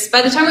shirts.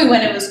 By the time we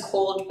went it was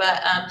cold,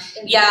 but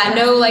yeah,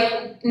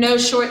 no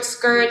short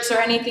skirts or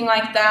anything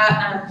like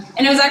that.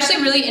 And it was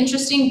actually really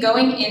interesting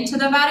going into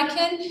the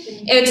Vatican.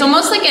 It's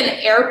almost like an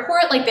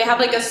airport, like they have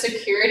like a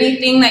security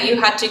thing that you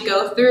had to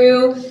go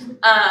through,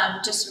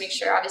 just to make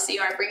sure obviously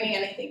you aren't bringing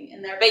anything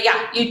in there. But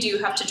yeah, you do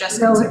have to dress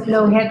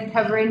No head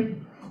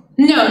covering?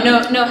 No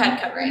head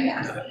covering,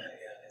 yeah.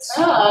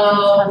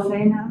 Oh,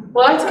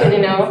 well, that's good to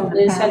know.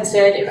 Liz had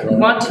said if we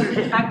want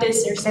to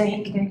practice or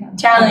speak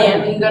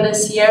Italian, we can go to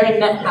Sierra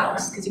Net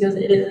House because he goes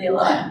to Italy a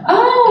lot.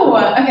 Oh,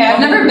 okay. I've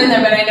never been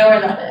there, but I know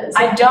where that is.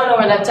 I don't know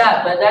where that's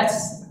at, but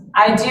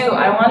I do.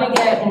 I want to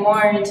get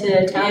more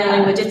into Italian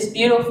language. It's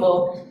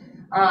beautiful.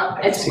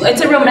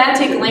 It's a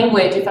romantic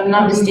language, if I'm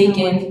not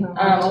mistaken,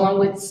 along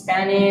with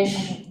Spanish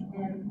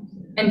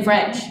and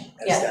French.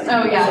 Yeah.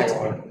 Oh, yeah.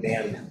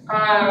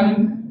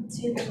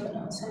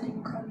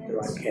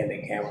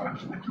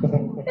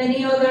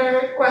 Any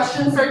other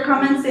questions or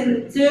comments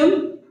in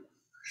Zoom?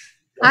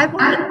 I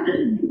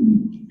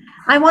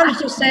wanted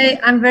to say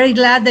I'm very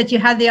glad that you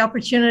had the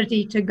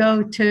opportunity to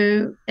go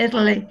to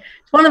Italy.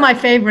 It's one of my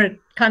favorite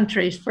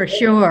countries for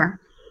sure.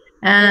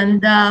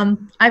 And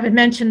I would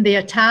mention the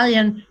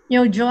Italian. You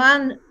know,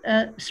 Joanne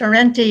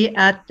Sorrenti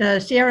at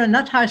Sierra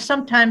Nut House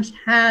sometimes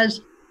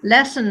has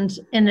lessons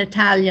in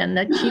Italian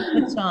that she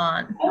puts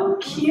on. Oh,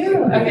 cute.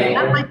 Okay.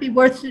 That might be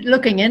worth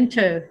looking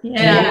into.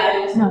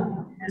 Yeah,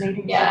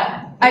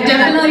 I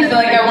definitely feel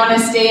like I want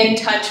to stay in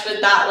touch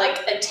with that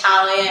like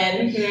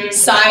Italian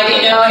side,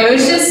 you know. It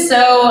was just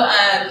so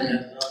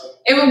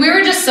we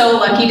were just so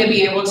lucky to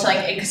be able to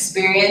like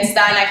experience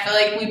that, and I feel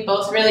like we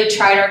both really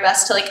tried our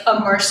best to like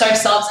immerse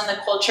ourselves in the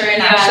culture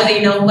and actually,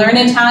 you know, learn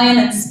Italian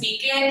and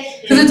speak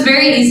it, because it's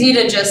very easy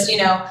to just, you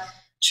know,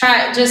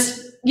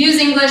 use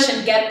English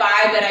and get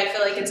by, but I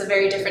feel like it's a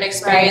very different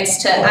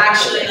experience to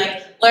actually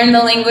like learn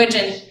the language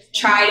and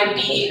try to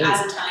be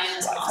as Italian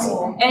as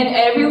possible. And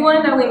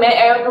everyone that we met,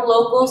 all the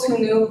locals who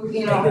knew,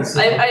 you know,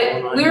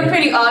 we were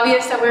pretty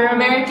obvious that we were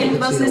Americans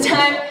most of the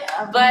time,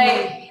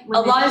 but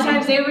a lot of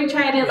times they were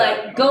trying to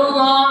like go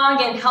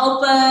along and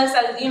help us,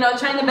 as, you know,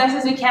 trying the best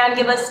as we can,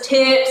 give us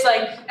tips.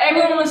 Like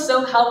everyone was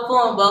so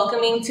helpful and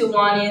welcoming to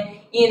want to,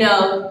 you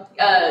know,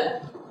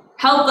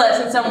 help us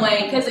in some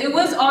way, because it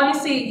was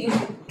honestly, you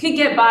could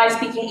get by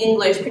speaking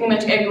English pretty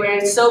much everywhere.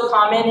 It's so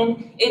common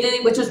in Italy,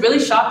 which was really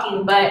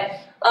shocking, but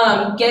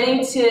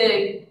getting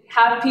to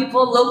have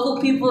local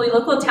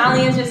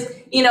Italians just,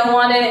 you know,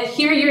 want to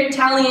hear your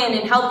Italian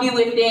and help you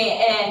with it,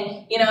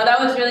 and, you know, that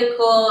was really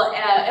cool.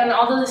 And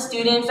all of the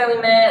students that we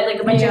met,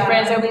 like a bunch of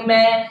friends that we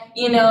met,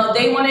 you know,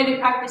 they wanted to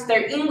practice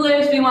their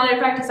English, we wanted to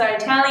practice our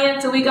Italian,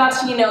 so we got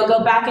to, you know,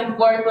 go back and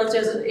forth,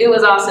 it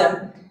was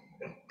awesome.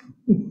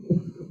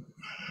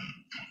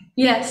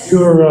 Yes.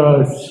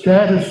 Your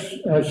status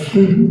as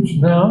students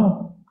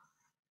now,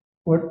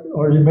 what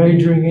are you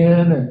majoring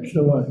in and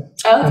so on?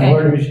 Okay. And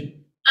where is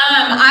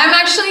I'm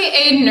actually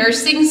a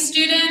nursing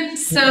student,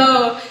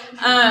 so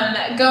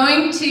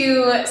going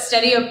to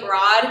study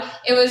abroad,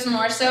 it was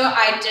more so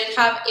I did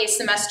have a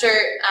semester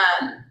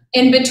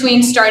in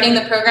between starting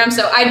the program,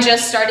 so I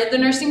just started the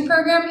nursing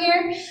program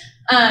here.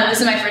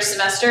 This is my first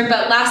semester,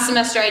 but last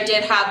semester I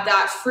did have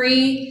that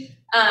free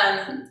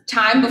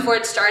time before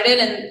it started,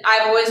 and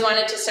I've always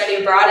wanted to study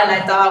abroad, and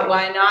I thought,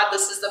 why not?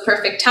 This is the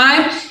perfect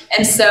time.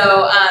 And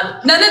so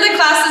none of the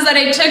classes that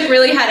I took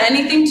really had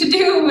anything to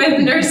do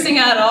with nursing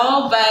at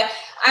all, but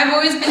I've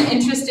always been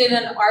interested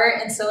in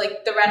art, and so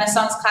like the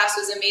Renaissance class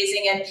was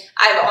amazing, and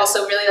I've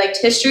also really liked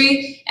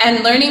history,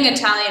 and learning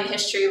Italian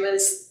history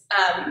was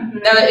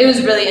it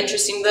was really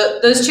interesting.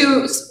 Those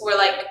two were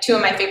like two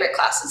of my favorite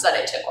classes that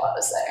I took while I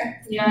was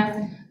there.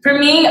 Yeah. For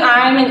me,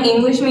 I'm an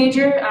English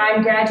major.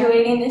 I'm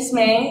graduating this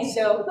May,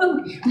 so,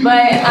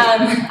 but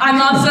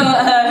I'm also,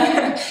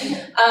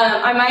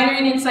 I'm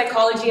minoring in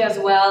psychology as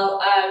well.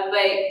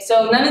 But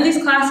so none of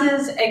these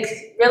classes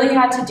really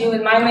had to do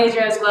with my major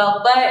as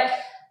well, but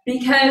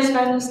because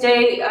Fresno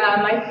State,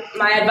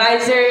 my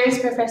advisors,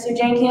 Professor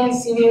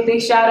Jenkins, give you a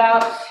big shout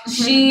out.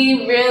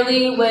 She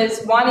really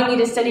was wanting me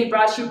to study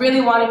abroad. She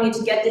really wanted me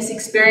to get this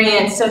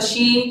experience. So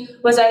she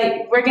was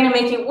like, we're gonna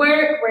make it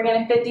work. We're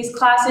gonna fit these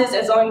classes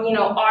as long, you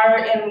know,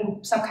 art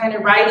and some kind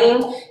of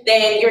writing,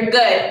 then you're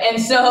good. And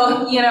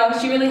so, you know,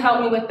 she really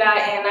helped me with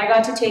that. And I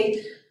got to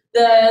take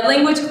the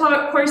language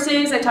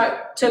courses. I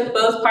took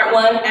both part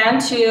 1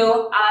 and 2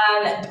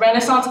 on the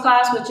Renaissance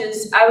class,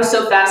 I was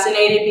so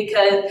fascinated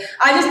because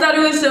I just thought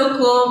it was so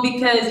cool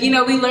because, you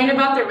know, we learned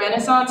about the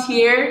Renaissance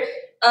here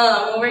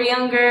when we're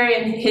younger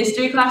in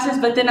history classes,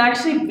 but then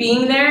actually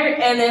being there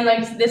and then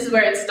like this is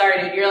where it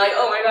started. You're like,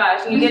 oh my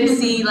gosh, and you get to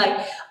see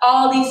like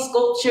all these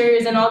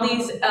sculptures and all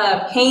these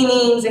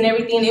paintings and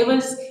everything. It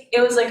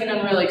was like an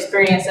unreal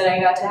experience that I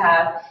got to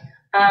have.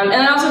 And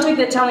I also took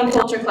the Italian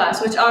culture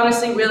class, which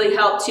honestly really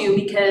helped too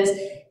because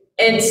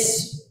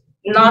it's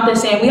not the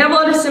same. We have a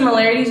lot of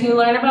similarities. You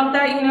learn about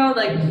that, you know,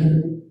 like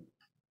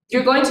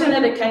you're going to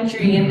another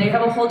country and they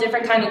have a whole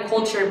different kind of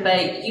culture,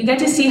 but you get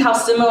to see how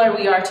similar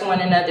we are to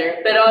one another.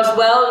 But as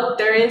well,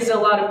 there is a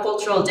lot of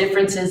cultural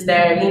differences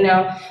there, you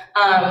know.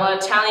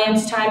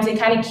 Italians times, they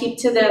kind of keep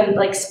to them,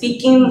 like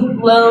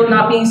speaking low,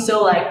 not being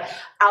so like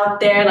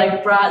out there,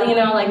 like broad, you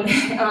know, like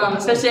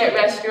especially at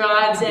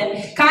restaurants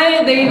and kind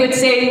of, they would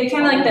say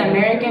kind of like the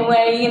American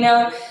way, you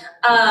know.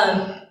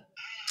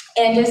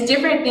 And just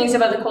different things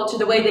about the culture,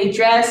 the way they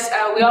dress.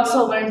 We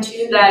also learned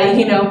too that,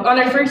 you know, on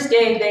our first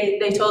day,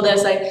 they told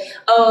us like,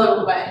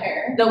 oh,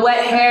 the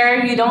wet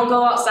hair, you don't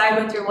go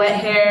outside with your wet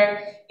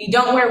hair. You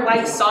don't wear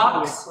white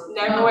socks.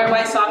 Never wear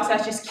white socks.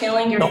 That's just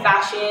killing your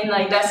fashion.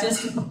 Like that's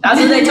what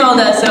they told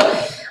us.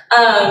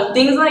 So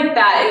things like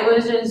that. It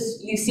was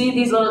just, you see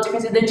these little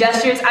differences. The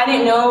gestures, I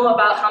didn't know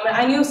about how many,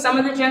 I knew some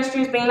of the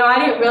gestures, but you know, I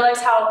didn't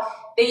realize how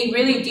they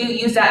really do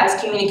use that as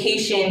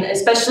communication,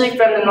 especially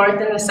from the north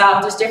and the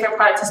south, just different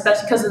parts,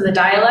 especially because of the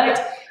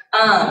dialect.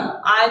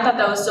 I thought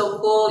that was so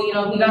cool. You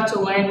know, we got to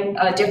learn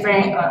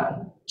different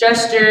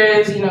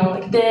gestures, you know,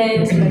 like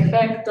this,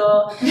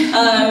 perfecto,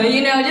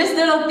 you know, just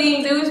little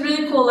things. It was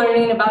really cool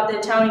learning about the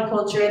Italian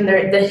culture and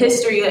the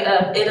history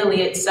of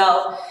Italy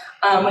itself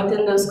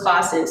within those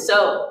classes.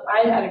 So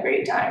I had a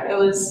great time. It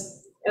was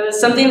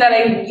something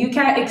that you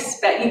can't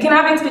expect. You can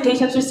have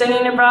expectations for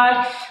studying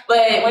abroad,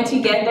 but once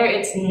you get there,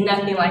 it's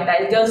nothing like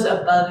that. It goes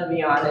above and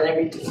beyond and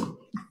everything.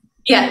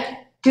 Yeah.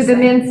 Do the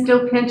men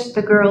still pinch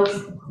the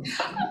girls?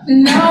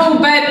 No,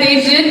 but they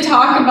did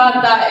talk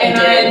about that in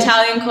our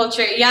Italian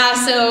culture. Yeah,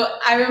 so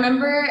I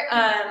remember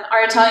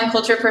our Italian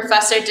culture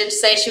professor did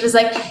say, she was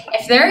like,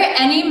 if there are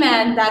any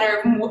men that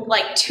are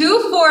like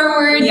too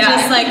forward,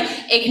 just like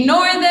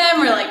ignore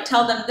them or like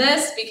tell them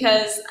this,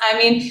 because I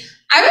mean,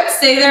 I would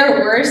say there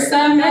were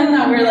some men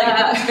that were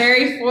like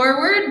very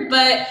forward,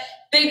 but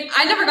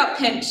I never got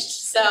pinched,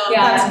 so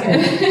that's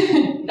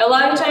good. A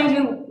lot of times I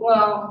don't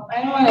want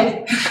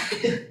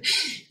to,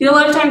 a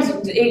lot of times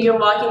you're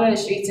walking on the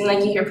streets and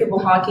like you hear people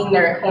honking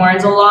their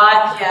horns a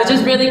lot, which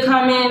is really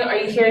common, or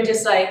you hear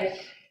just like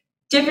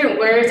different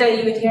words that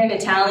you would hear in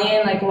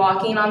Italian, like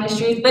walking on the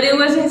streets, but it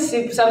wasn't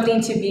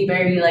something to be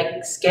very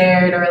like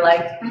scared or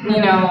like, you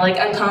know, like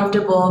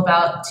uncomfortable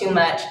about too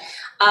much.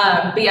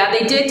 But yeah,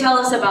 they did tell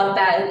us about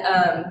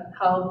that,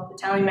 how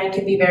Italian men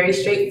can be very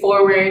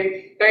straightforward,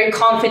 very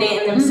confident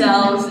in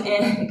themselves,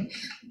 and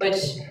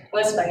which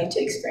was funny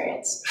to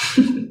experience.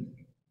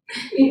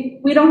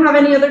 We don't have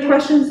any other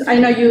questions. I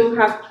know you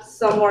have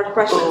some more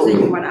questions that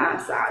you want to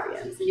ask the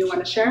audience. You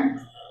want to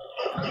share?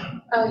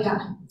 Oh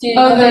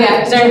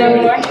yeah. Is there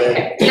no more?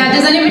 Okay. Yeah,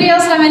 does anybody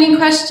else have any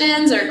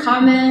questions or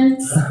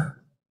comments?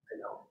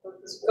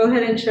 Go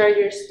ahead and share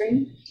your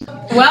screen.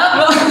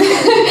 Well,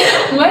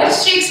 what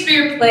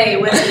Shakespeare play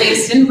was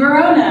based in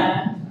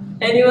Verona?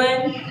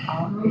 Anyone?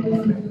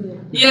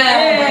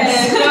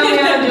 Yes.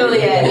 Romeo and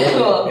Juliet.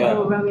 Cool. Yeah.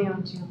 Oh, Romeo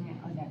and Juliet.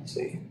 Okay.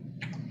 See.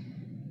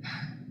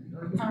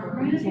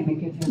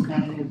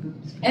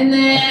 And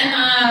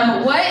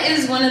then, what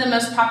is one of the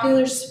most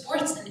popular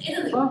sports in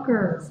Italy?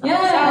 Soccer.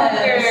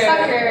 Yes,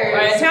 soccer.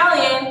 Or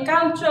Italian,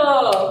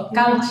 calcio.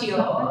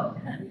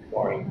 Calcio.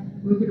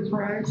 Boring. We get a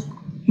prize.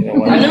 You know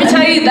what? Let me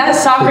tell you, that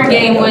soccer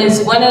game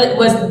was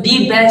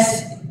the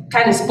best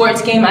kind of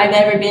sports game I've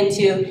ever been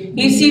to.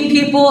 You see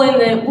people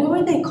in what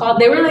were they called?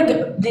 They were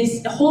like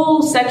this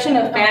whole section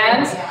of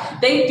fans.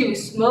 They threw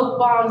smoke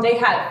bombs. They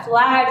had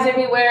flags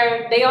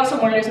everywhere. They also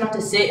warned us not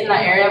to sit in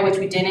that area, which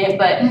we didn't,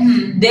 but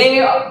they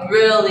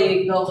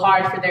really go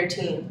hard for their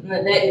team.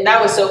 That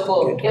was so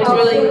cool. It was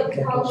really.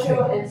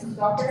 Calcio is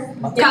soccer?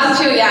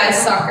 Calcio, yeah, is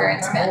soccer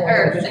in Spanish,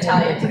 or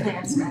Italian.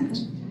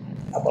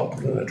 How about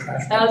putting in the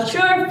trash?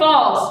 True or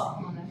false?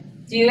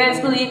 Do you guys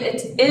believe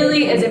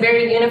Italy is a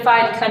very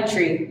unified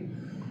country?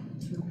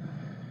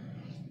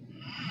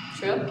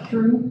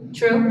 True?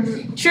 True.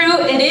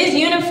 It is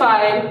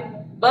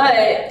unified,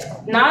 but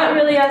not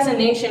really as a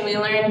nation. We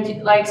learned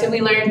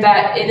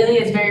that Italy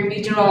is very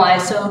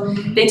regionalized, so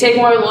they take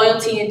more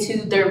loyalty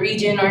into their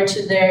region or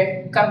to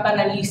their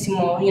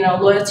campanellissimo, you know,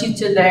 loyalty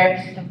to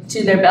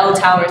their bell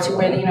tower, to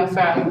where they're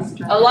from.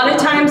 A lot of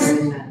times,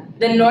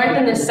 the north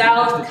and the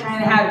south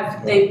kind of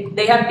have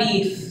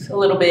beef a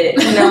little bit,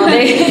 you know.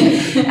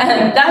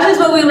 That's just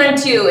what we learned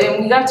too,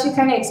 and we got to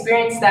kind of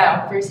experience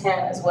that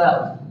firsthand as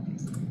well.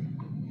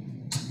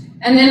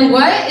 And then,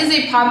 what is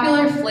a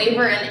popular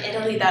flavor in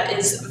Italy that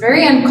is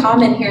very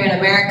uncommon here in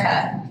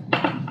America?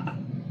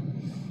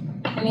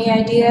 Any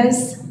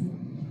ideas?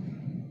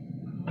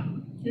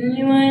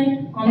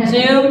 Anyone on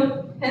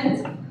Zoom?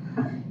 Hint?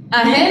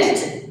 A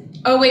hint?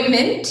 Oh wait,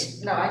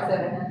 mint? No, I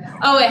said it.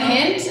 Oh, a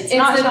hint? It's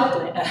not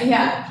chocolate.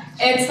 Yeah.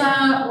 It's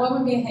what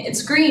would be a hint?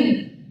 It's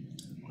green.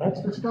 That's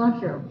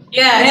pistachio.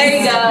 Yeah, there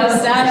you go,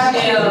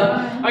 pistachio.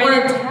 Or in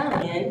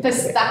Italian.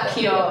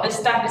 Pistachio.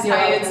 Pistachio. Is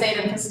how you would say it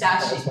in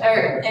pistachio,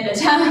 or in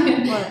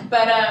Italian.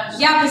 But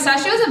yeah,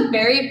 pistachio is a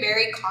very,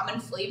 very common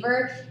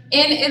flavor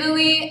in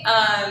Italy.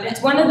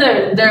 It's one of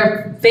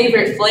their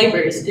favorite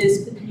flavors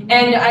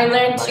and I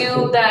learned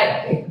too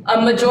that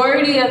a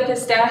majority of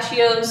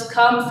pistachios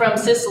come from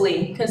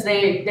Sicily because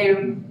they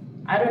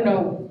I don't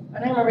know, I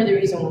don't remember the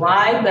reason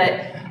why,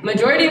 but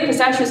majority of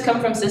pistachios come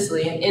from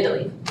Sicily in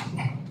Italy.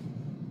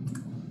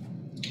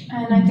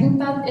 And I think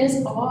that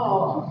is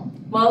all.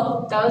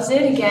 Well, that was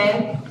it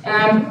again.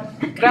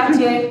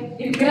 Grazie.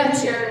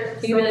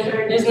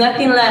 There's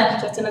nothing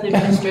left. That's another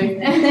ministry.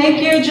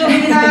 Thank you,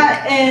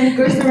 Jolina and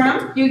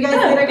Gursimran. You guys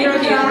did a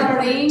great job.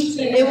 Thank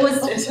you. It was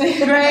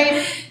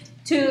great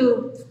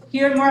to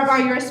hear more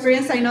about your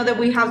experience. I know that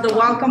we have the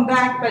welcome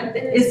back, but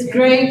it's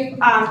great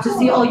to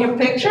see all your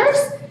pictures.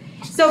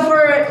 So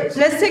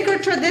let's take a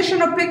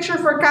traditional picture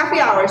for coffee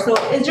hour. So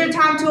it's your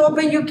time to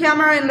open your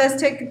camera and let's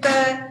take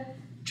the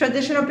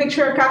traditional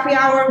picture of coffee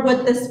hour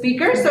with the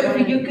speaker. So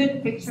if you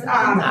could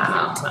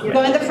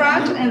go in the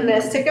front and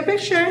let's take a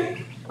picture.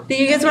 Do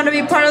you guys want to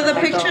be part of the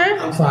picture?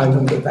 I'm fine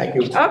with it, thank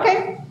you.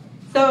 Okay.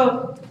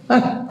 So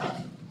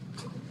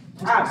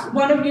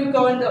one of you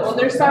go in the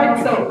other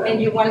side, so, and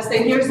you want to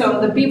stay here.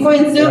 So the people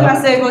in Zoom, I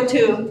say go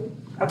to.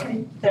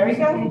 Okay, there we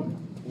go.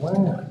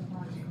 Wow.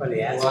 What do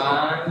you ask?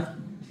 1,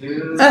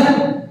 2,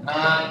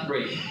 and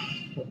 3.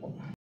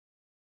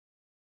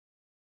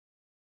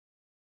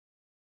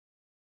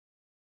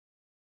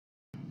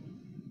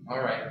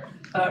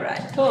 All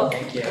right. Cool.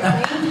 Thank you.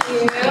 Thank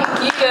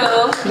you.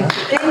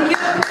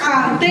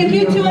 Thank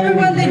you to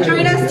everyone that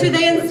joined us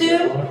today in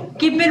Zoom.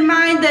 Keep in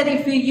mind that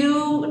if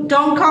you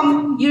don't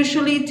come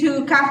usually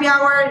to coffee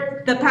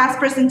hour, the past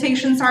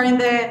presentations are in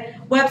the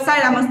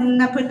website. I'm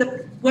gonna put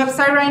the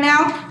website right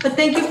now. But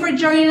thank you for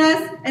joining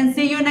us and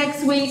see you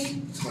next week.